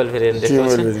টি মোবাইল ভেরিয়েন্ট দেখতে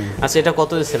পাচ্ছেন। আচ্ছা এটা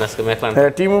কত দিচ্ছেন আজকে ম্যাকলান?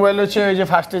 টি মোবাইল হচ্ছে এই যে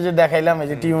ফার্স্টে যে দেখাইলাম, এই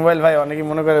যে টি মোবাইল ভাই অনেকে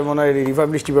মনে করে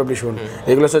রিপাবলিশ ফোন,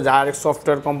 এগুলো হচ্ছে ডাইরেক্ট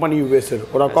সফটওয়্যার কোম্পানি ইউএস এর,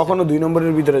 ওরা কখনো 2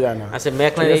 নম্বরের ভিতরে যায় না। আচ্ছা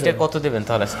ম্যাকলান এইটা কত দিবেন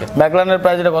তাহলে আজকে? ম্যাকলানের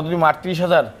প্রাইস এটা কত দিবেন?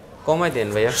 38000। কমাই দেন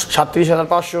ভাইয়া।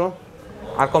 37500।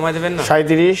 আর কমাই দেবেন না?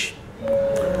 37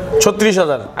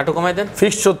 36000। একটু কমাই দেন।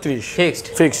 ফিক্সড 36।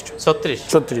 ফিক্সড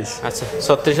 36। আচ্ছা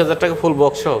 36000 টাকা ফুল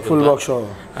বক্স সহ। ফুল বক্স সহ।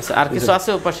 আচ্ছা আর কিছু আছে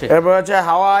ওপাশে? এরপর আছে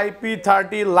হাওয়াই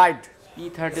P30 light.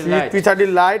 P30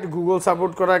 light Google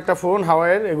support করা একটা ফোন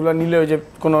হাওয়াইয়ের, এগুলো নিলে ওই যে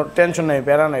কোনো টেনশন নাই,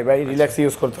 প্যারা নাই ভাই, রিল্যাক্স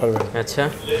ইউজ করতে পারবেন। আচ্ছা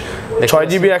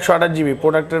 6GB 128GB,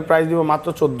 প্রোডাক্টের প্রাইস দিব মাত্র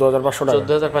 14500 টাকা।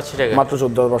 14500 টাকা মাত্র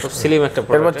 14500। স্লিম একটা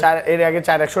এরপর প্রোডাক্ট। এর আগে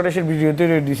 4128 এর ভিডিওতে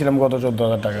দিয়েছিলাম কত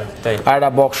 14000 টাকা, তাই আর এটা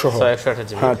বক্স সহ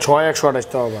 6128 হ্যাঁ 6128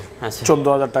 টাকা আবার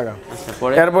 14000 টাকা। আচ্ছা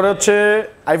পরে এরপর হচ্ছে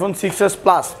iPhone 6s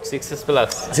plus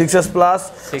 6s plus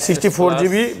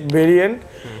 64GB variant,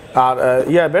 আর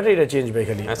ব্যাটারিটা চেঞ্জ ভাই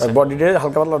খালি, আর বডিতে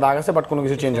হালকা পাতলা দাগ আছে বাট কোনো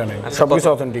কিছু চেঞ্জ হয় না, সবকিছু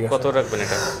অথেন্টিক আছে। কত রাখবেন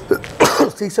এটা?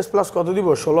 6s প্লাস কত দিব?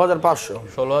 16500।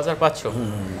 16500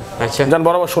 আচ্ছা জান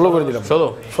বরাবর 16 করে দিলাম।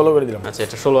 16 করে দিলাম। আচ্ছা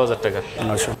এটা 16000 টাকা।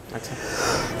 আচ্ছা আচ্ছা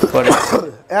পরে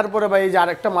এরপরে ভাই এই যে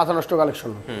আরেকটা মাথা নষ্ট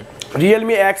collection,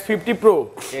 Realme X50 Pro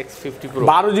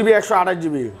 12GB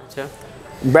 128GB। আচ্ছা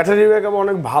ব্যাটারি ব্যাকআপ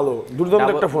অনেক ভালো, দুর্দান্ত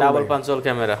একটা phone, double পাঞ্চল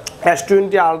camera,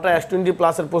 S20 ultra S20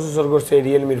 plus এর প্রসেসর করছে এই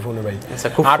Realme এর ফোনে ভাই।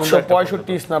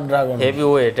 865 স্ন্যাপড্রাগন, হেভি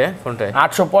ওয়েট ফোনটা,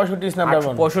 865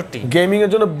 স্ন্যাপড্রাগন 865 গেমিং এর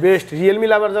জন্য বেস্ট, Realme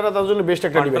লাভার যারা তাদের জন্য বেস্ট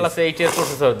একটা ডিভাইস। প্লাস 8 এর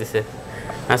প্রসেসর দিছে।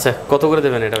 আচ্ছা কত করে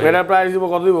দেবেন এটা? এটার প্রাইস দিব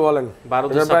কত দিব বলেন?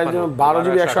 এটার প্রাইস দিব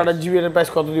 12GB 128GB, এর প্রাইস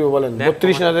কত দিব বলেন?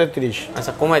 32 না 33?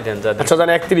 আচ্ছা কমাই দেন যা। আচ্ছা জান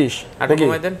 31 আর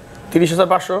কমাই দেন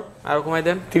 30500, আর কমাই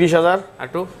দেন 30000, আর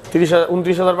two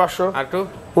 29500, R two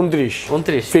 29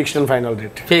 fixed and final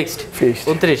rate, fixed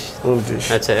 29।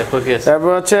 আচ্ছা এরপর কি আছে?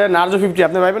 তারপর হচ্ছে নার্জো 50।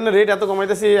 আপনি ভাইবেন না রেট এত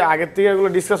কমাইতেছি, আগের থেকে এগুলো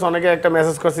ডিসকাস, অনেকে একটা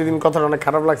মেসেজ করছে দিন, কথাটা অনেক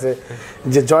খারাপ লাগছে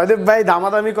যে জয়দেব ভাই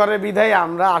দামাদামি করে বিধায়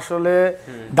আমরা আসলে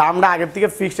দামটা আগের থেকে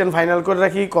ফিক্সড এন্ড ফাইনাল করে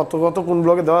রাখি, কত কত কোন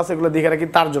ব্লগে দেওয়া আছে এগুলো দেখে রাখি,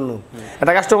 তার জন্য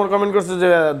একটা কাস্টমার কমেন্ট করছে যে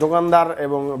দোকানদার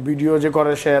এবং ভিডিও যে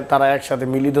করে সে তারা একসাথে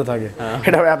মিলিত থাকে,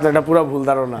 এটা ভাই আপনার একটা পুরো ভুল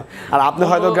ধারণা। আর আপনি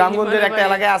হয়তো গ্রামগঞ্জের একটা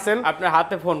এলাকায় আছেন, আপনার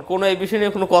হাতে ফোন, কোনো এই বিষয়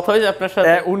নিয়ে কোনো কথা হয়েছে আপনার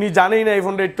সাথে? উনি জানেই না এই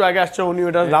ফোনটা একটু আগে আসছে, উনি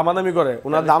ওটা দামাদামি করে,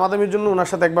 ওনার দামাদামির জন্য ওনার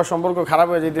সাথে একবার সম্পর্ক খারাপ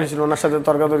হয়ে যেতেছিল, ওনার সাথে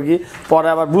তর্কাতর্কি, পরে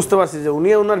আবার বুঝতে পারছি যে উনি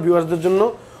ওনার ভিউয়ার্সদের জন্য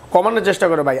কমানোর চেষ্টা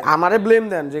করে। ভাই আমারে ব্লেম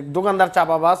দেন যে দোকানদার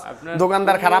চাপাবাজ,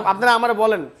 দোকানদার খারাপ, আপনারা আমারে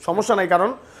বলেন, সমস্যা নাই, কারণ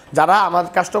যারা আমার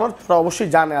কাস্টমার তারা অবশ্যই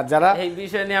জানে। আর যারা এই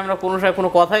বিষয় নিয়ে আমরা কোনো সময় কোনো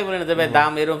কথাই বলি না যে ভাই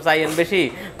দাম এরকম চাইেন বেশি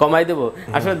কমাই দেবো,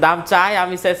 আসলে দাম চাই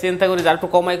আমি চাই চিন্তা করি যার একটু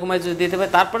কমাই যদি দিতে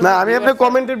পারে তারপর না, আমি আপনার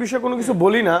কমেন্টের বিষয়ে কোনো কিছু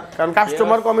বলি না, কারণ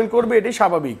কাস্টমার কমেন্ট করবে এটাই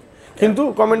স্বাভাবিক, কিন্তু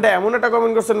কমেন্টটা এমন একটা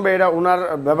কমেন্ট করছেন ভাই, এটা ওনার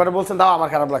ব্যাপারে বলছেন, তাও আমার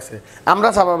খারাপ লাগছে। আমরা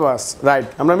চাপাবাস রাইট,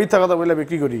 আমরা মিথ্যা কথা বলে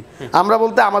বিক্রি করি, আমরা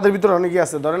বলতে আমাদের ভিতরে অনেকেই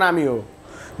আছে, ধরেন আমিও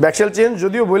ব্যাকসেল চেঞ্জ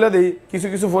যদিও বলে দিই, কিছু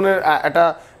কিছু ফোনের একটা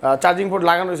চার্জিং পোর্ট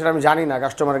লাগানো হয়েছে আমি জানি না,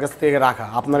 কাস্টমারের কাছ থেকে রাখা,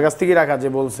 আপনার কাছ থেকেই রাখা, যে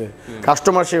বলছে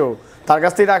কাস্টমার সেও তার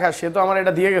কাছ থেকেই রাখা, সে তো আমার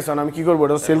এটা দিয়ে গেছে, আমি কি করবো,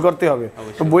 এটা সেল করতে হবে,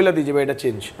 তো বলে দিই যে ভাই এটা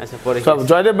চেঞ্জ। সব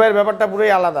জয়দেব ভাইয়ের ব্যাপারটা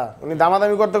পুরোই আলাদা, উনি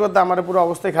দামাদামি করতে করতে আমার পুরো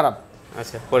অবস্থাই খারাপ।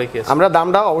 আচ্ছা পরে কি আমরা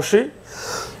দামটা অবশ্যই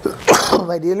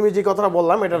ভাই রিয়েলমি যে কথাটা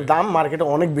বললাম এটার দাম মার্কেটে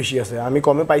অনেক বেশি আছে, আমি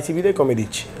কমে পাইছি বিধায় কমে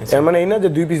দিচ্ছি, এর মানে এই না যে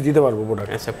 2 পিস দিতে পারবো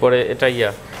প্রোডাক্ট। আচ্ছা পরে এটা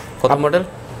কত মডেল?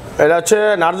 এটা হচ্ছে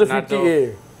নার্জো 50A,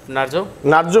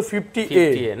 নার্জো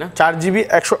 50A না 4GB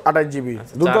 128GB,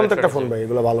 দুর্দান্ত একটা ফোন ভাই,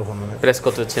 এগুলো ভালো ফোন। প্রাইস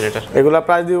কত হচ্ছে এটা? এগুলো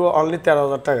প্রাইস দিব অনলি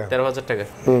 13000 টাকা। 13000 টাকা।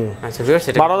 আচ্ছা ভিউয়ার্স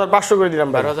এটা 12500 করে দিলাম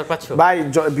ভাই। 12500 ভাই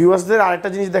ভিউয়ার্সদের আরেকটা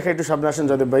জিনিস দেখাই, একটু সামনে আসেন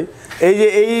জয়দেব ভাই, এই যে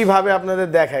এইভাবে আপনাদের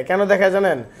দেখায়, কেন দেখায়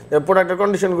জানেন? প্রোডাক্টের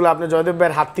কন্ডিশনগুলো আপনি জয়দেব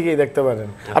ভাইয়ের হাত থেকেই দেখতে পারেন।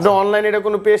 আপনি অনলাইনে এটা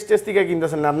কোনো পেজ টেস্ট থেকে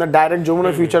কিনতেছেন না, আপনি ডাইরেক্ট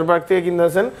যমুনা ফিউচার পার্ক থেকে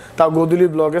কিনতেছেন, তাও গোদুলি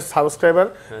ব্লগের সাবস্ক্রাইবার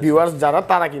ভিউয়ার্স যারা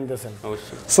তারা কিনতেছেন,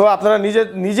 সো আপনারা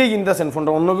নিজেই কিনতেছেন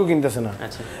ফোনটা, অন্য কেউ কিনতেছে না।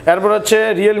 এরপর হচ্ছে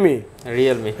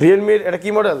রিয়েলমির এটা কি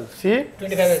মডেল?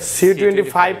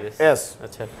 C25s,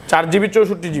 আচ্ছা 4GB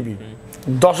 64GB,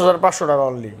 10500 টাকা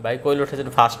অনলি। ভাই কইলো ওঠে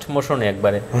ফাস্ট মোশনে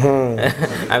একবারে।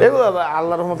 এগুলো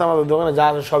আল্লাহর রহমতে আমাদের দোকানে যা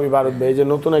আছে সবই বারুদ ভাই, এই যে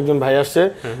নতুন একজন ভাই আসছে,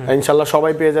 ইনশাআল্লাহ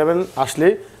সবাই পেয়ে যাবেন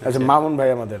আসলেই। আচ্ছা মামুন ভাই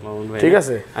আমাদের, ঠিক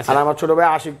আছে, আর আমার ছোট ভাই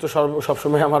আশিক তো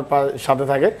সবসময় আমার সাথে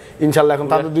থাকে, ইনশাআল্লাহ এখন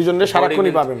তাদের দুজনের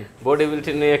সারাক্ষণই পাবেন। বডি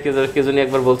বিল্ডিং নিয়ে কি জানি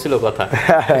একবার বলছিল কথা।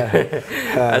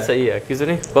 আচ্ছা কি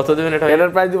জানি কত দিবেন এটা?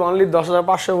 এটার প্রাইস দিব অনলি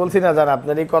 10500 বলছি না, জান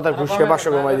আপনার এই কথা খুশকে 500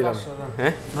 কমাই দিলাম।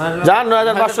 হ্যাঁ জান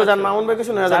 9500, জান মামুন ভাই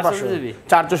কিছু 9500,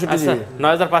 464GB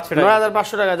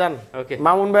 9500 টাকা জান,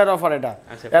 মামুন ভাইয়ের অফার এটা।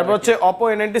 এরপর হচ্ছে Oppo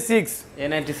A96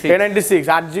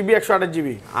 8GB 128GB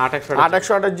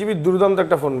 128GB, দুর্দান্ত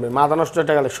একটা ফোন ভাই, মাথা নষ্ট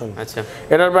একটা কালেকশন। আচ্ছা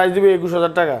এটার প্রাইস দিবে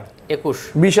 21000 টাকা,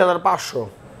 20500।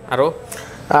 আরো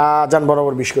জান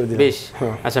বরাবর 20 করে দিলাম। 20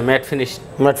 আচ্ছা ম্যাট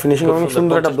ফিনিশিং অনেক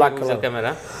সুন্দর একটা ব্ল্যাক কালার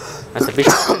ক্যামেরা। আচ্ছা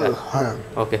 20 টাকা। হ্যাঁ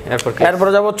ওকে। এরপর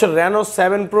যাব হচ্ছে Reno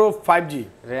 7 Pro 5G,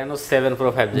 Reno 7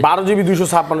 Pro 5G 12GB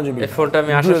 256GB। এই ফোনটা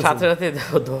আমি আসার সাথে সাথে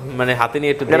মানে হাতে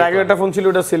নিয়ে একটু এর আগে একটা ফোন ছিল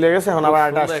ওটা ছেলে গেছে, এখন আবার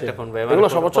একটা আসছে। একটা ফোন ভাই এগুলো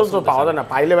সব তো পাওয়া যায় না,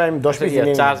 পাইলে ভাই আমি 10 পিস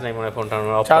নিয়ে চার্জ নাই মনে হয় ফোনটা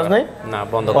চার্জ নাই না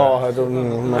বন্ধ ও করা হয়তো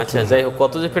আচ্ছা যাই হোক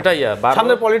কত জিবি এটা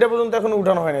সামনের পলিটা পর্যন্ত এখন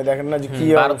উঠানো হয় না, দেখেন না যে কি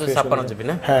 1256GB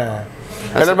না হ্যাঁ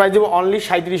এটার প্রাইস দিব অনলি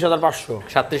 37500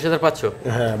 37500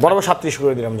 হ্যাঁ বরাবর 37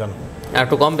 করে দিলাম জান আর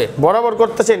একটু কমবে বরাবর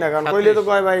করতে চাই না, কারণ কইলে তো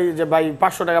কয় ভাই যে ভাই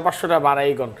 500 টাকা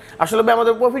বাড়াই কোন আসলে ভাই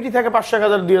আমাদের প্রফিটই থাকে 500 1000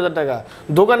 2000 টাকা,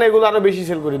 দোকানে এগুলো আরো বেশি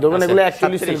সেল করি, দোকানে এগুলো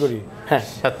 41 সেল করি হ্যাঁ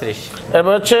 37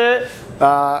 এরপর হচ্ছে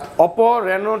Oppo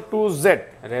Reno 2Z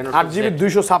 8GB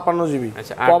 256GB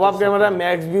popup camera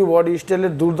max view body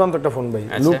স্টাইলের দুর্দান্ত একটা ফোন ভাই,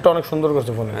 লুকটা অনেক সুন্দর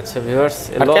করছে ফোনে। আচ্ছা ভিউয়ার্স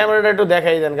ক্যামেরাটা একটু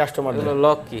দেখাই দেন কাস্টমারদের।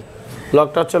 লক কি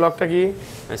লকটা হচ্ছে লকটা কি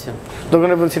আচ্ছা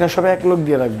দোকানে বলছি না সবাই এক লক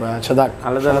দিয়ে রাখবা, আচ্ছা দেখ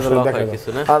আলাদা আলাদা লক হয় কিছু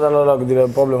না, আলাদা আলাদা লক দিলে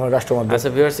প্রবলেম হয় কাস্টমারদের। আচ্ছা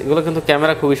ভিউয়ার্স এগুলো কিন্তু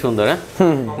ক্যামেরা খুবই সুন্দর হ্যাঁ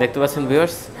দেখতে পাচ্ছেন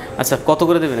ভিউয়ার্স। আচ্ছা কত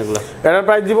করে দিবেন এগুলো? এটার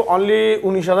প্রাইস দিব অনলি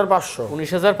 19500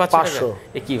 19500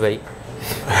 এ কি ভাই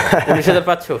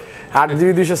 19500 8GB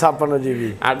 256GB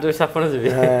 8GB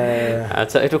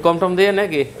আচ্ছা একটু কম টম দিয়ে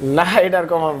নাকি না এটার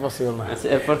কম আর পসিবল না। আচ্ছা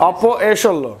এরপর Oppo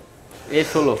A16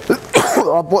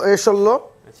 Oppo A16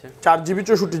 আচ্ছা 4GB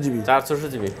 64GB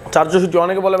 464GB 464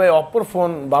 অনেকে বলে ভাই অপ্পোর ফোন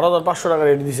 12500 টাকা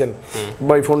রেট দিয়েছেন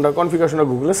ভাই, ফোনটা কনফিগারেশনটা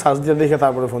গুগলে সার্চ দিয়ে দেখে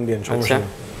তারপরে ফোন দিয়েন সমস্যা নেই।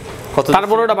 কত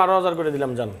তারপরে ওটা 12000 করে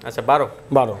দিলাম জান। আচ্ছা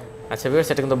 12 আচ্ছা ভিউয়ার্স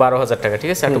এটা কিন্তু 12000 টাকা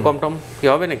ঠিক আছে, একটু কম টম কি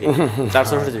হবে নাকি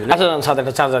 464GB আচ্ছা জান সাথে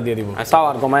একটা চার্জার দিয়ে দিব তাও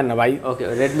আর কমায় না ভাই। ওকে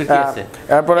রেডমি কি আছে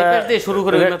এরপরে এই দিয়ে শুরু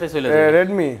করে ওইটাতে চলে যাবে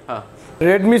রেডমি হ্যাঁ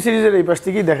রেডমি সিরিজের এই পাশ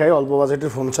থেকেই দেখাই, অল্প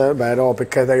বাজেটের ফোন চাই, বাইরে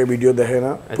অপেক্ষায় থাকে ভিডিও দেখে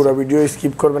না, পুরো ভিডিও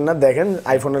স্কিপ করবেন না, দেখেন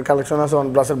আইফোনের কালেকশন আছে,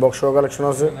 OnePlus-এর বক্সও কালেকশন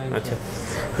আছে। আচ্ছা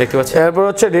দেখতে পাচ্ছেন এরপর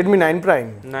হচ্ছে রেডমি 9 প্রাইম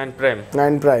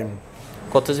 9 প্রাইম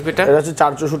কত জিবি এটা? এটা হচ্ছে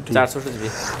 464 জিবি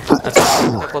আচ্ছা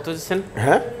কত দিচ্ছেন?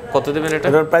 হ্যাঁ কত দিবেন এটা?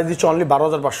 এটার প্রাইস দিচ্ছি অনলি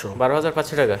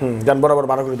 12500 টাকা জান বরাবর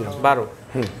 12 করে দিলাম 12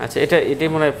 আচ্ছা এটাই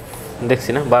মনে হয় দেখছি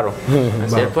না 12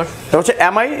 আচ্ছা এরপর এটা হচ্ছে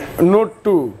MI Note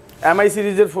 2 MI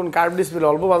সিরিজের ফোন কার্ভ ডিসপ্লে,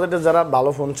 অল্প বাজেটে যারা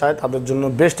ভালো ফোন চায় তাদের জন্য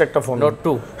বেস্ট একটা ফোন Note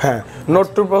 2 হ্যাঁ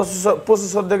Note 2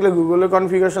 প্রসেসর দেখলে গুগলে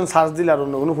কনফিগারেশন সার্চ দিলে আর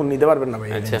অন্য কোনো ফোন নিতে পারবেন না ভাই।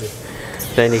 আচ্ছা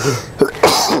তাই নাকি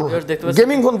দেখতে পাচ্ছেন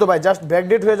গেমিং ফোন তো ভাই জাস্ট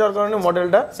ব্যাকডেট হয়ে যাওয়ার কারণে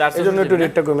মডেলটা এজন্য একটু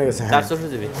রেটটা কমে গেছে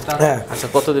 464GB হ্যাঁ আচ্ছা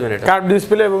কত দিবেন এটা? কার্ভ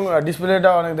ডিসপ্লে এবং ডিসপ্লেটা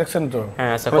অনেক দেখছেন তো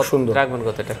হ্যাঁ আচ্ছা খুব কত সুন্দর রাখবেন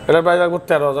কত এটা? এটার প্রাইস রাখবো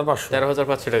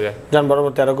 13500 টাকা জান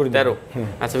বরাবর 13 করে দিন 13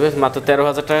 আচ্ছা বেশ মাত্র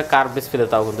 13000 টাকা কার্ভ ডিসপ্লে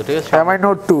তাও কিন্তু ঠিক আছে MI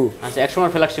Note 2 আচ্ছা একসময়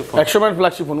ফ্ল্যাগশিপ ফোন 100 মান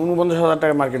ফ্ল্যাগশিপ ফোন 49000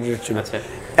 টাকা মার্কেট রেট ছিল। আচ্ছা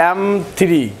M3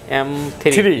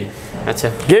 আচ্ছা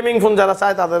গেমিং ফোন যারা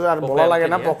চায় তাদের আর বলা লাগে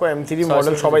না, পোকো M3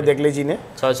 মডেল সবাই দেখলেই চিনে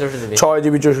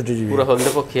 6GB 64GB পুরো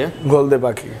হলদে পক্ষী গোলদে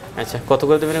পাখি। আচ্ছা কত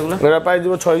করে দেবেন এগুলো? এরা প্রাইস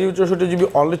দিব 6GB 64GB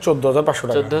অনলি 14500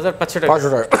 টাকা 14500 টাকা 500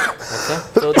 টাকা আচ্ছা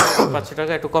 14500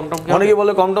 টাকা একটু কম টম কি? অনেকে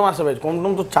বলে কম টম আছে ভাই, কম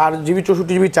টম তো 4GB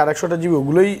 64GB 4128GB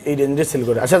ওগুলোই এই রেঞ্জে সেল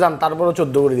করে। আচ্ছা জান তারপরে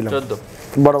 14 করে দিলাম 14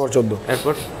 বরাবর 14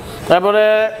 এরপর তারপরে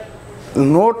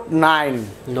Note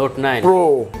 9 Pro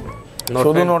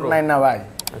শুধু Note 9 না ভাই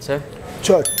আচ্ছা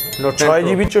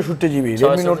 6GB 64GB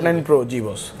Redmi Note 9 Pro জি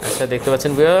বস। আচ্ছা দেখতে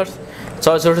পাচ্ছেন ভিউয়ার্স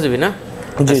 664GB না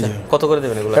জি কত করে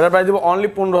দেবেন এগুলো? এটা প্রাইস দিব অনলি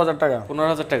 15000 টাকা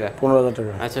 15000 টাকা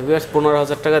আচ্ছা ভিউয়ার্স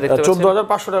 15000 টাকা দেখতে পাচ্ছেন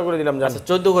 14500 টাকা করে দিলাম জান। আচ্ছা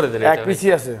 14 করে দেন এক পিসি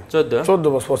আছে 14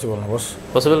 বস পসিবল না বস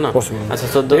পসিবল না আচ্ছা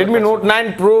 14 Redmi Note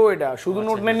 9 Pro এটা শুধু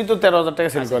Note 9 ই তো 13000 টাকা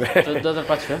সেল করে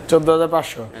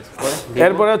 14500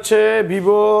 এরপর হচ্ছে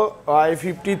Vivo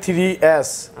Y53s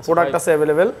প্রোডাক্ট আছে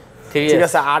अवेलेबल ঠিক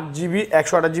আছে 8GB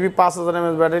 128GB 5000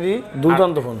 mAh ব্যাটারি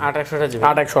দুর্দান্ত ফোন 828GB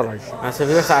আচ্ছা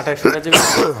ভিউয়ার্স 828GB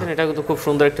এটা কিন্তু খুব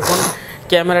সুন্দর একটা ফোন,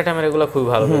 ক্যামেরা এগুলো খুব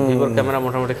ভালো, ভিভোর ক্যামেরা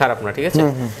মোটামুটি খারাপ না ঠিক আছে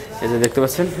এই যে দেখতে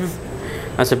পাচ্ছেন।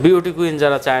 আচ্ছা বিউটি কুইন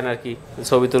যারা চায় না আর কি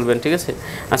ছবি তুলবেন ঠিক আছে।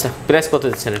 আচ্ছা প্রাইস কত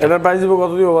দিচ্ছেন এটা? এটার প্রাইস দিব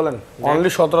কত দিব বলেন? অনলি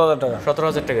 17000 টাকা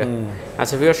 17000 টাকা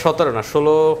আচ্ছা ভিউয়ার্স 17 না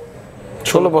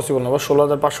 16 পসিবল না বস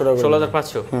 16500 টাকা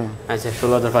 16500 আচ্ছা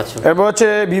 16500 এরপর হচ্ছে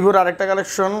ভিভোর আরেকটা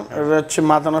কালেকশন, এটা হচ্ছে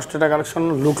মাথা নষ্ট একটা কালেকশন,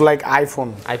 লুক লাইক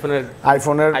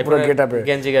আইফোনের পুরো গেটআপে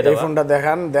এই ফোনটা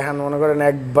দেখান মনে করেন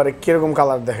একবারে কি রকম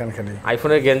কালার দেখেন খালি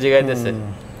আইফোনের গেঞ্জি গায়ে দিয়েছে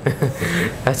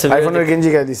আচ্ছা আইফোনের গেঞ্জি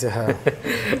গায়ে দিয়েছে হ্যাঁ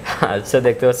আচ্ছা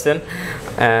দেখতে পাচ্ছেন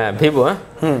ভিভো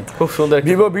খুব সুন্দর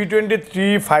ভিভো V23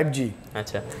 5G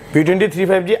আচ্ছা V23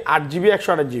 5G 8GB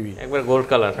 128GB একবার গোল্ড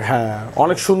কালার হ্যাঁ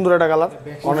অনেক সুন্দর একটা কালার,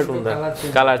 অনেক সুন্দর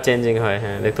কালার চেঞ্জিং হয়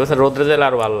হ্যাঁ দেখতে পাচ্ছেন রোদ্রে জেলে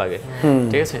আরো ভালো লাগে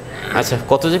ঠিক আছে। আচ্ছা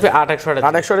কত GB? 8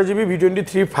 GB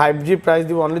V23 5G price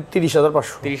দিব অনলি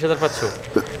 30500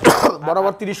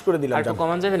 বরাবর 30 করে দিলাম। একটু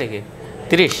কমান যাবে নাকি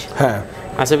 30? হ্যাঁ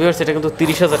আচ্ছা ভিউয়ার্স এটা কিন্তু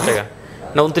 30000 টাকা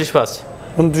না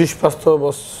 29.5 তো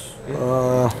বস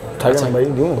থাকে না ভাই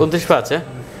দিও 29.5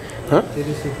 হ্যাঁ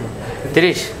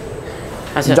 30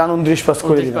 আচ্ছা জান 29.5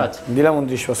 করে দিলাম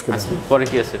 29.5 করে। পরে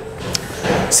কি আছে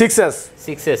 6s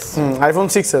 6s আইফোন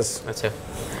 6s আচ্ছা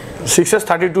 6s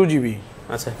 32GB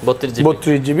আচ্ছা 32GB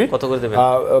 32GB কত করে দেবেন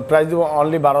প্রাইস দিব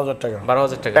অনলি 12000 টাকা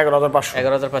 12000 টাকা 11500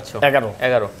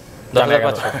 11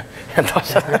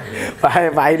 ভাই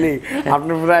ভাইলি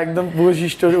আপনি পুরো একদম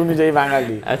বৈশিষ্ট্য অনুযায়ী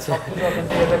বাঙালি আচ্ছা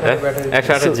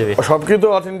 128GB সবকিছু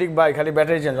অথেন্টিক ভাই খালি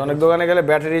ব্যাটারি চেঞ্জ অনেক দোকানে গেলে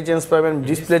ব্যাটারি চেঞ্জ পাবেন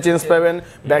ডিসপ্লে চেঞ্জ পাবেন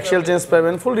ব্যাকশেল চেঞ্জ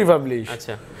পাবেন ফুল রিফাবলিশ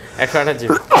আচ্ছা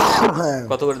 128GB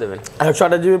কত করে দেবেন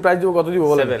 128GB প্রাইস দিব কত দিব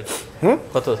বলেন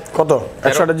কত কত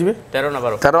 128GB 13 না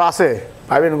 12 13 আছে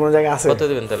পাবেন কোন জায়গায় আছে কত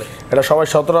দিবেন তাহলে এটা সবাই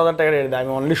 17000 টাকা রেট দেয়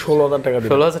আমি অনলি 16000 টাকা দিই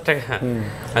 16000 টাকা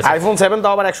আচ্ছা আইফোন 7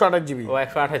 তাও আবার 128GB ও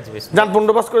 128GB জান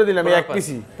 15 পাস করে দিলাম এক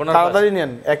পিসি তাড়াতাড়ি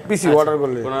নেন এক পিসি অর্ডার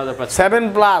করলে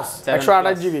 7 প্লাস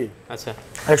 128GB আচ্ছা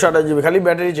 128GB খালি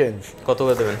ব্যাটারি চেঞ্জ কত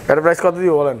করে দেবেন এটা প্রাইস কত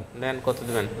দিব বলেন দেন কত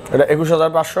দিবেন এটা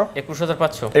 21500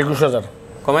 21500 21000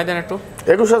 কমাই দেন একটু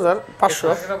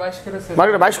 21500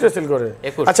 মার্কেটে 22 করে সেল করে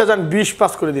আচ্ছা জান 20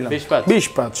 পাস করে দিলাম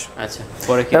 20 পাঁচ আচ্ছা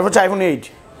পরে কি তারপর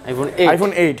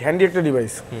আইফোন 8 হ্যান্ডি একটা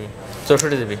ডিভাইস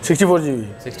 64GB 64GB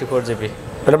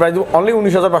এটা প্রাইস অনলি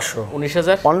 19500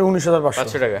 19000 অনলি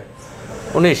 19500 টাকা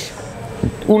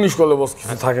 19 করলে বস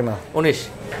কিছু থাকে না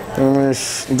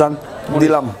 19 জান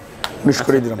দিলাম 19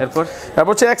 করে দিলাম এরপর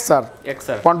হচ্ছে XR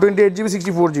 128GB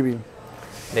 64GB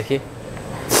দেখি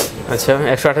আচ্ছা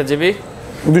 128GB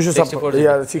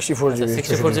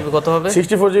 64GB কত হবে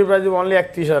 64GB প্রাইস অনলি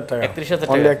 31000 টাকা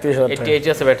 31000 অনলি টাকা 31000 টাকা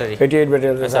 88 আছে ব্যাটারি 88 ব্যাটারি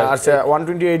আছে আচ্ছা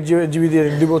 128GB দিয়ে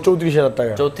দিব 34000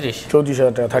 টাকা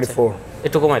 34000 টাকা 34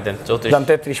 একটু কমাই দেন 34 জান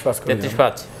 33 পাস করে 33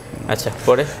 পাঁচ আচ্ছা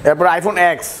পরে এরপর আইফোন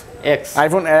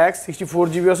X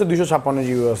 64GB আছে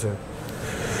 256GB আছে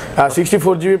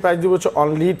 64GB প্রাইস দিব হচ্ছে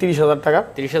অনলি 30000 টাকা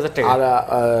 30000 টাকা আর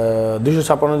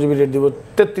 256GB রেট দিব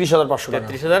 33500 টাকা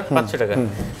 33500 টাকা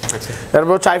আচ্ছা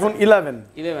এরপর হচ্ছে আইফোন 11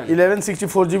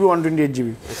 64GB 128GB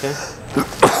আচ্ছা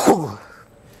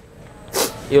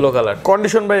ইয়েলো কালার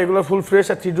কন্ডিশন ভাই এগুলো ফুল ফ্রেশ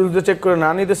আর 3 টুলস দিয়ে চেক করে না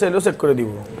নিতে চাইলেও চেক করে দিব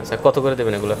আচ্ছা কত করে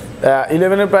দেবেন এগুলো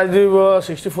 11 এর প্রাইস দিব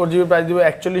 64GB প্রাইস দিব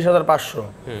 41500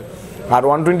 আর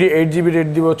 128GB রেট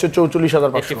দিব হচ্ছে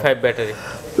 44500 85 ব্যাটারি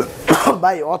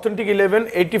ভাই অথেন্টিক 11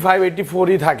 85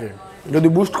 84ই থাকে যদি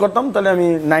বুস্ট করতাম তাহলে আমি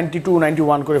 92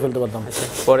 91 করে ফেলতে পারতাম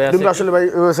পরে আছে কিন্তু আসলে ভাই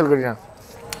সেল করি না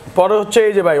পরে হচ্ছে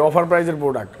এই যে ভাই অফার প্রাইসের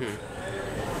product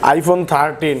iPhone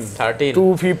 13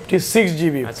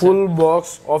 256GB full box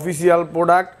official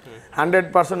product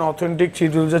 100% authentic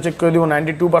সিরিজে চেক করে দিব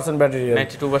 92% ব্যাটারি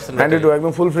 92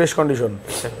 একদম ফুল ফ্রেশ কন্ডিশন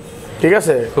ঠিক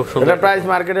আছে এটা প্রাইস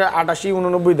মার্কেটে 88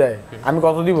 89 দেয় আমি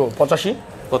কত দিব 85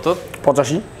 কত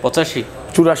 85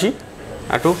 84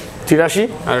 আটু 83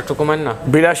 আর একটু কমান না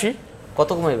 82 কত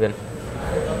কমাইবেন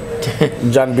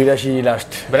জান 82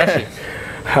 লাস্ট 82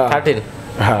 13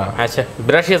 হ্যাঁ আচ্ছা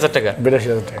 82000 টাকা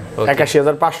 82000 টাকা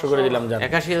 81500 করে দিলাম জান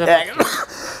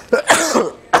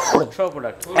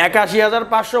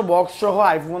 81500 বক্স সহ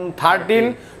iPhone 13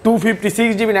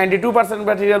 256GB 92%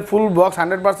 ব্যাটারিয়াল full box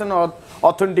 100%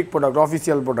 authentic product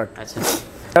official product আচ্ছা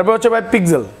তারপর হচ্ছে ভাই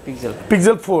পিক্সেল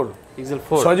 4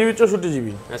 6GB 64GB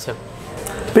আচ্ছা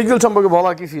পিক্সেল সম্পর্কে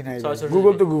বলা কিছুই নাই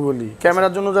গুগল তো গুগলই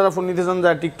ক্যামেরার জন্য যারা ফোন নিতে চান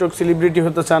যারা টিকটক সেলিব্রিটি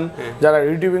হতে চান যারা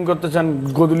ইউটিউবিং করতে চান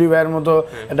গোদুলি ভাইয়ের মতো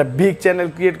একটা বিগ চ্যানেল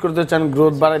ক্রিয়েট করতে চান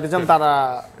গ্রোথ বাড়াইতে চান তারা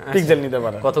পিক্সেল নিতে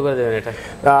পারে কত করে দেবেন এটা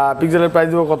পিক্সেলের প্রাইস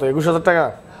দিব কত 21000 টাকা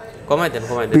কমাই দেন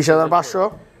 20500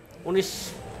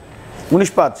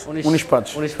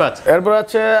 19 এরপর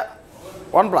আছে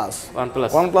OnePlus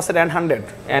এর N100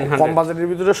 কম বাজেটের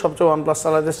ভিতরে সবচেয়ে OnePlus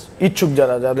চালাতে ইচ্ছুক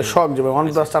যাদের শখ যে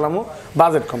OnePlus চালামো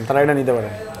বাজেট কম তারা এটা নিতে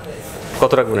পারেন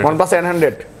কত রাখবেন OnePlus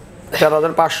N100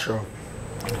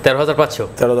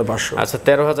 13500 আচ্ছা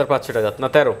 13500 টাকা না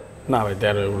 13 না ভাই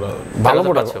 13 এগুলো ভালো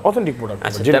প্রোডাক্ট অথেন্টিক প্রোডাক্ট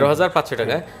আচ্ছা 13500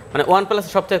 টাকা মানে OnePlus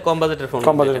এর সবথেকে কম বাজেটের ফোন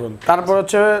তারপর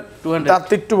হচ্ছে 200 তার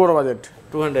একটু বড় বাজেট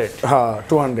 200 হ্যাঁ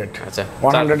 200 আচ্ছা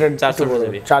 100 এর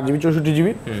 4GB 64GB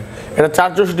এটা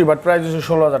 464 বাট প্রাইস হচ্ছে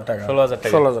 16000 টাকা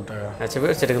 16000 টাকা আচ্ছা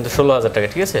সেটা কিন্তু 16000 টাকা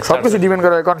ঠিক আছে সবকিছু ডিপেন্ড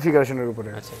করে কনফিগারেশনের উপরে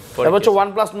আচ্ছা এবার হচ্ছে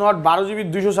OnePlus Nord 12GB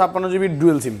 256GB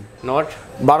dual SIM Nord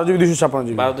 12GB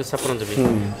 256GB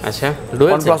আচ্ছা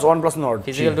dual OnePlus Nord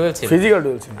physical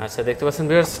dual SIM আচ্ছা দেখতে পাচ্ছেন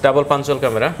ভিউয়ার্স ডাবল পাঞ্চল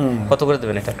ক্যামেরা কত করে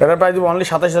দেবেন এটা এটার প্রাইস দিব অনলি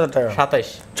 27000 টাকা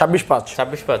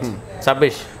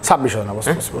 26 হয় না বস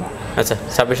আচ্ছা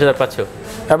 26500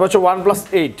 এবার হচ্ছে OnePlus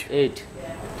 8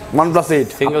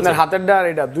 আপনার হাতের ডার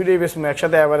এটা দুইটাই বেশ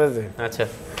একসাথে এভারেজে আচ্ছা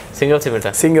সিঙ্গেল সিম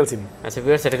আচ্ছা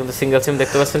ভিউয়ার্স এটা কিন্তু সিঙ্গেল সিম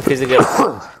দেখতে পাচ্ছেন ফিজিক্যাল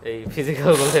এই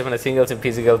ফিজিক্যাল বলতে মানে সিঙ্গেল সিম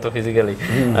ফিজিক্যাল তো ফিজিক্যালি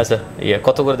আচ্ছা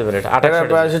কত করে দেবেন এটা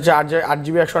 28 প্রাইস হচ্ছে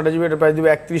 8GB 128GB এটা প্রাইস দিব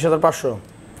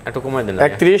 31500 একটু কমাই দেন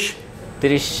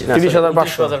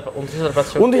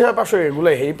 29500 এগুলো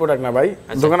হেই প্রোডাক্ট না ভাই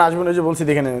দোকানে আসবেন যে বলছি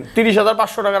দেখে নেন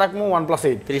 30500 টাকা রাখবো OnePlus 8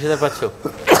 30500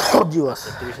 জি আছে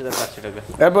 30500 টাকা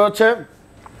এরপর হচ্ছে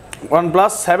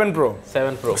OnePlus 7 Pro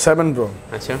 7 Pro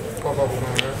আচ্ছা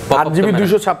 8GB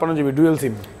 256GB ডুয়াল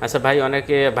সিম। আচ্ছা ভাই,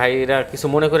 অনেকে ভাইরা কিছু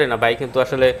মনে করে না, ভাই কিন্তু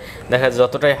আসলে দেখা যায়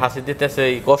যতটাই হাসি দিতেছে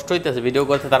কষ্ট হইতেছে ভিডিও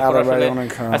করতে, তারপর আসলে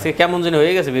আজকে কেমন জানি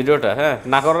হয়ে গেছে ভিডিওটা, হ্যাঁ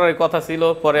না করার কথা ছিল,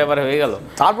 পরে আবার হয়ে গেল।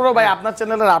 তারপরে ভাই আপনার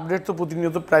চ্যানেলের আপডেট তো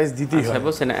প্রতিনিয়ত প্রাইস দিতেই হয়,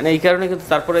 বুঝছেন না, এই কারণে কিন্তু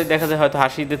তারপরে দেখা যায় হয়তো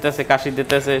হাসি দিতেছে, কাশি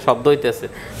দিতেছে, শব্দ হইতেছে,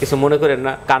 কিছু মনে করেন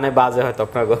না, কানে বাজে হয়তো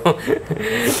আপনাকে।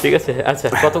 ঠিক আছে, আচ্ছা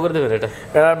কত করে দেবেন এটা?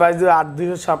 এর প্রাইস দিব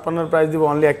 8256 এর প্রাইস দিব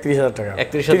অনলি 31000 টাকা।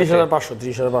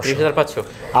 30500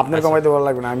 আপনার কমাইতে ভালো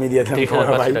লাগবে না, আমি দিয়ে দেব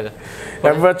ভাই।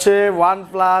 এরপর হচ্ছে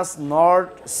OnePlus Nord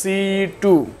C2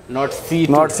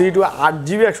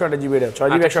 8GB 128GB এটা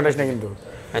 6GB 128 না কিন্তু।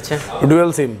 আচ্ছা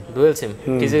dual SIM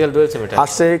physical dual SIM এটা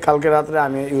আসছে কালকে রাতে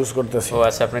আমি ইউজ করতেছি। ও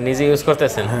আচ্ছা, আপনি নিজে ইউজ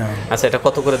করতেছেন? আচ্ছা এটা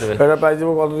কত করে দেবেন? এটা প্রাইস দিব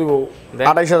কত দিব?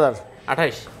 28000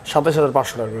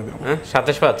 27500 টাকা করে দেব। হ্যাঁ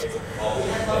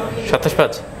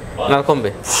 275 না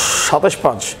কমবে?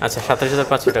 275 আচ্ছা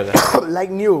 27500 টাকা লাইক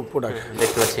নিউ প্রোডাক্ট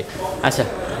দেখতে পাচ্ছি। আচ্ছা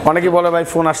অনেকে বলে ভাই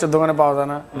ফোন আসছে দোকানে পাওয়া যায়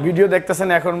না, ভিডিও দেখতেছেন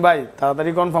এখন ভাই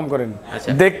তাড়াতাড়ি কনফার্ম করেন।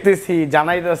 দেখতেছি,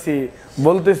 জানাইতেছি,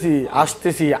 বলতেছি,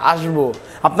 আসতেছি, আসবো।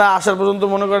 আপনার আসার পর্যন্ত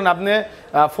মনে করেন আপনি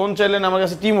ফোন চাইলেন আমার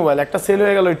কাছে T-Mobile, একটা সেল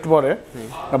হয়ে গেল একটু পরে,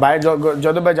 ভাই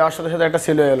যত ভাই যাওয়ার সাথে সাথে একটা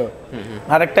সেল হয়ে গেল,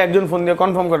 আর একটা একজন ফোন দিয়ে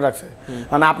কনফার্ম করে রাখছে,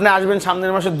 মানে আপনি আসবেন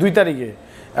সামনের মাসের 2 তারিখে,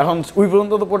 এখন ওই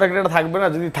পর্যন্ত তো প্রোডাক্ট এটা থাকবে না।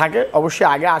 যদি থাকে অবশ্যই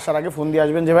আগে আসার আগে ফোন দিয়ে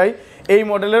আসবেন যে ভাই এই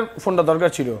মডেলের ফোনটা দরকার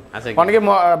ছিল। অনেকে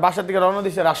বাসা থেকে রওনা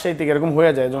দিচ্ছে রাজশাহী থেকে, এরকম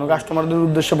হয়ে যায়, যেন কাস্টমারদের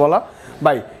উদ্দেশ্যে বলা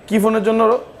ভাই কি ফোনের জন্য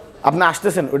আপনি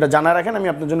আসতেছেন ওটা জানা রাখেন, আমি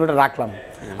আপনার জন্য ওটা রাখলাম।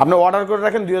 আপনি অর্ডার করে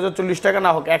রাখেন 2040 টাকা না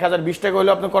হোক 1020 টাকা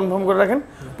হলে আপনি কনফার্ম করে রাখেন,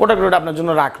 প্রোডাক্ট ওটা আপনার জন্য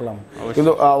রাখলাম।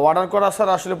 কিন্তু অর্ডার করা স্যার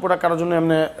আসলে প্রোডাক্ট কারোর জন্য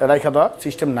এমনি রাখা দেওয়া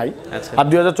সিস্টেম নাই। আর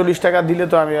 2040 টাকা দিলে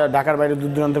তো আমি ঢাকার বাইরে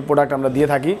দূর দূরান্তের প্রোডাক্ট আমরা দিয়ে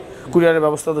থাকি, কুরিয়ারের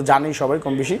ব্যবস্থা তো জানেই সবাই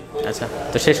কম বেশি। আচ্ছা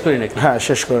তো শেষ করি নাকি? হ্যাঁ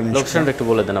শেষ করে নিন। লোকেশনটা একটু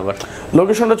বলে দেন আবার।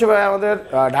 লোকেশনটা হচ্ছে ভাই আমাদের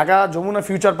Dhaka Jamuna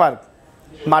future park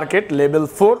market level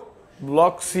 4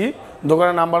 block C,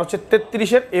 দোকানের নাম্বার হচ্ছে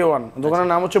 33 A1, দোকানের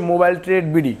নাম হচ্ছে মোবাইল ট্রেড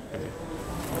বিডি।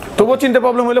 তবুও চিনতে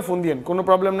প্রবলেম হলে ফোন দিয়েন, কোনো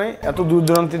প্রবলেম নেই। এত দূর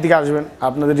দূরান্ত থেকে আসবেন,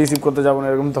 আপনাদের রিসিভ করতে যাবো না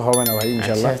এরকম তো হবে না ভাই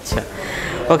ইনশাল্লাহ। আচ্ছা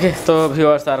ওকে, তো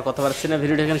ভিউয়ার্স আর কথা বলছি না,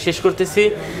 ভিডিওটা এখানে শেষ করতেছি।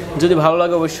 যদি ভালো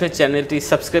লাগে অবশ্যই চ্যানেলটি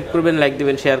সাবস্ক্রাইব করবেন, লাইক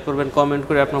দিবেন, শেয়ার করবেন, কমেন্ট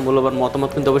করে আপনার মূল্যবান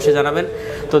মতামত কিন্তু অবশ্যই জানাবেন।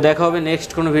 তো দেখা হবে নেক্সট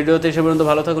কোনো ভিডিওতে, সে পর্যন্ত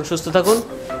ভালো থাকুন, সুস্থ থাকুন,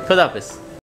 খোদা হাফেজ।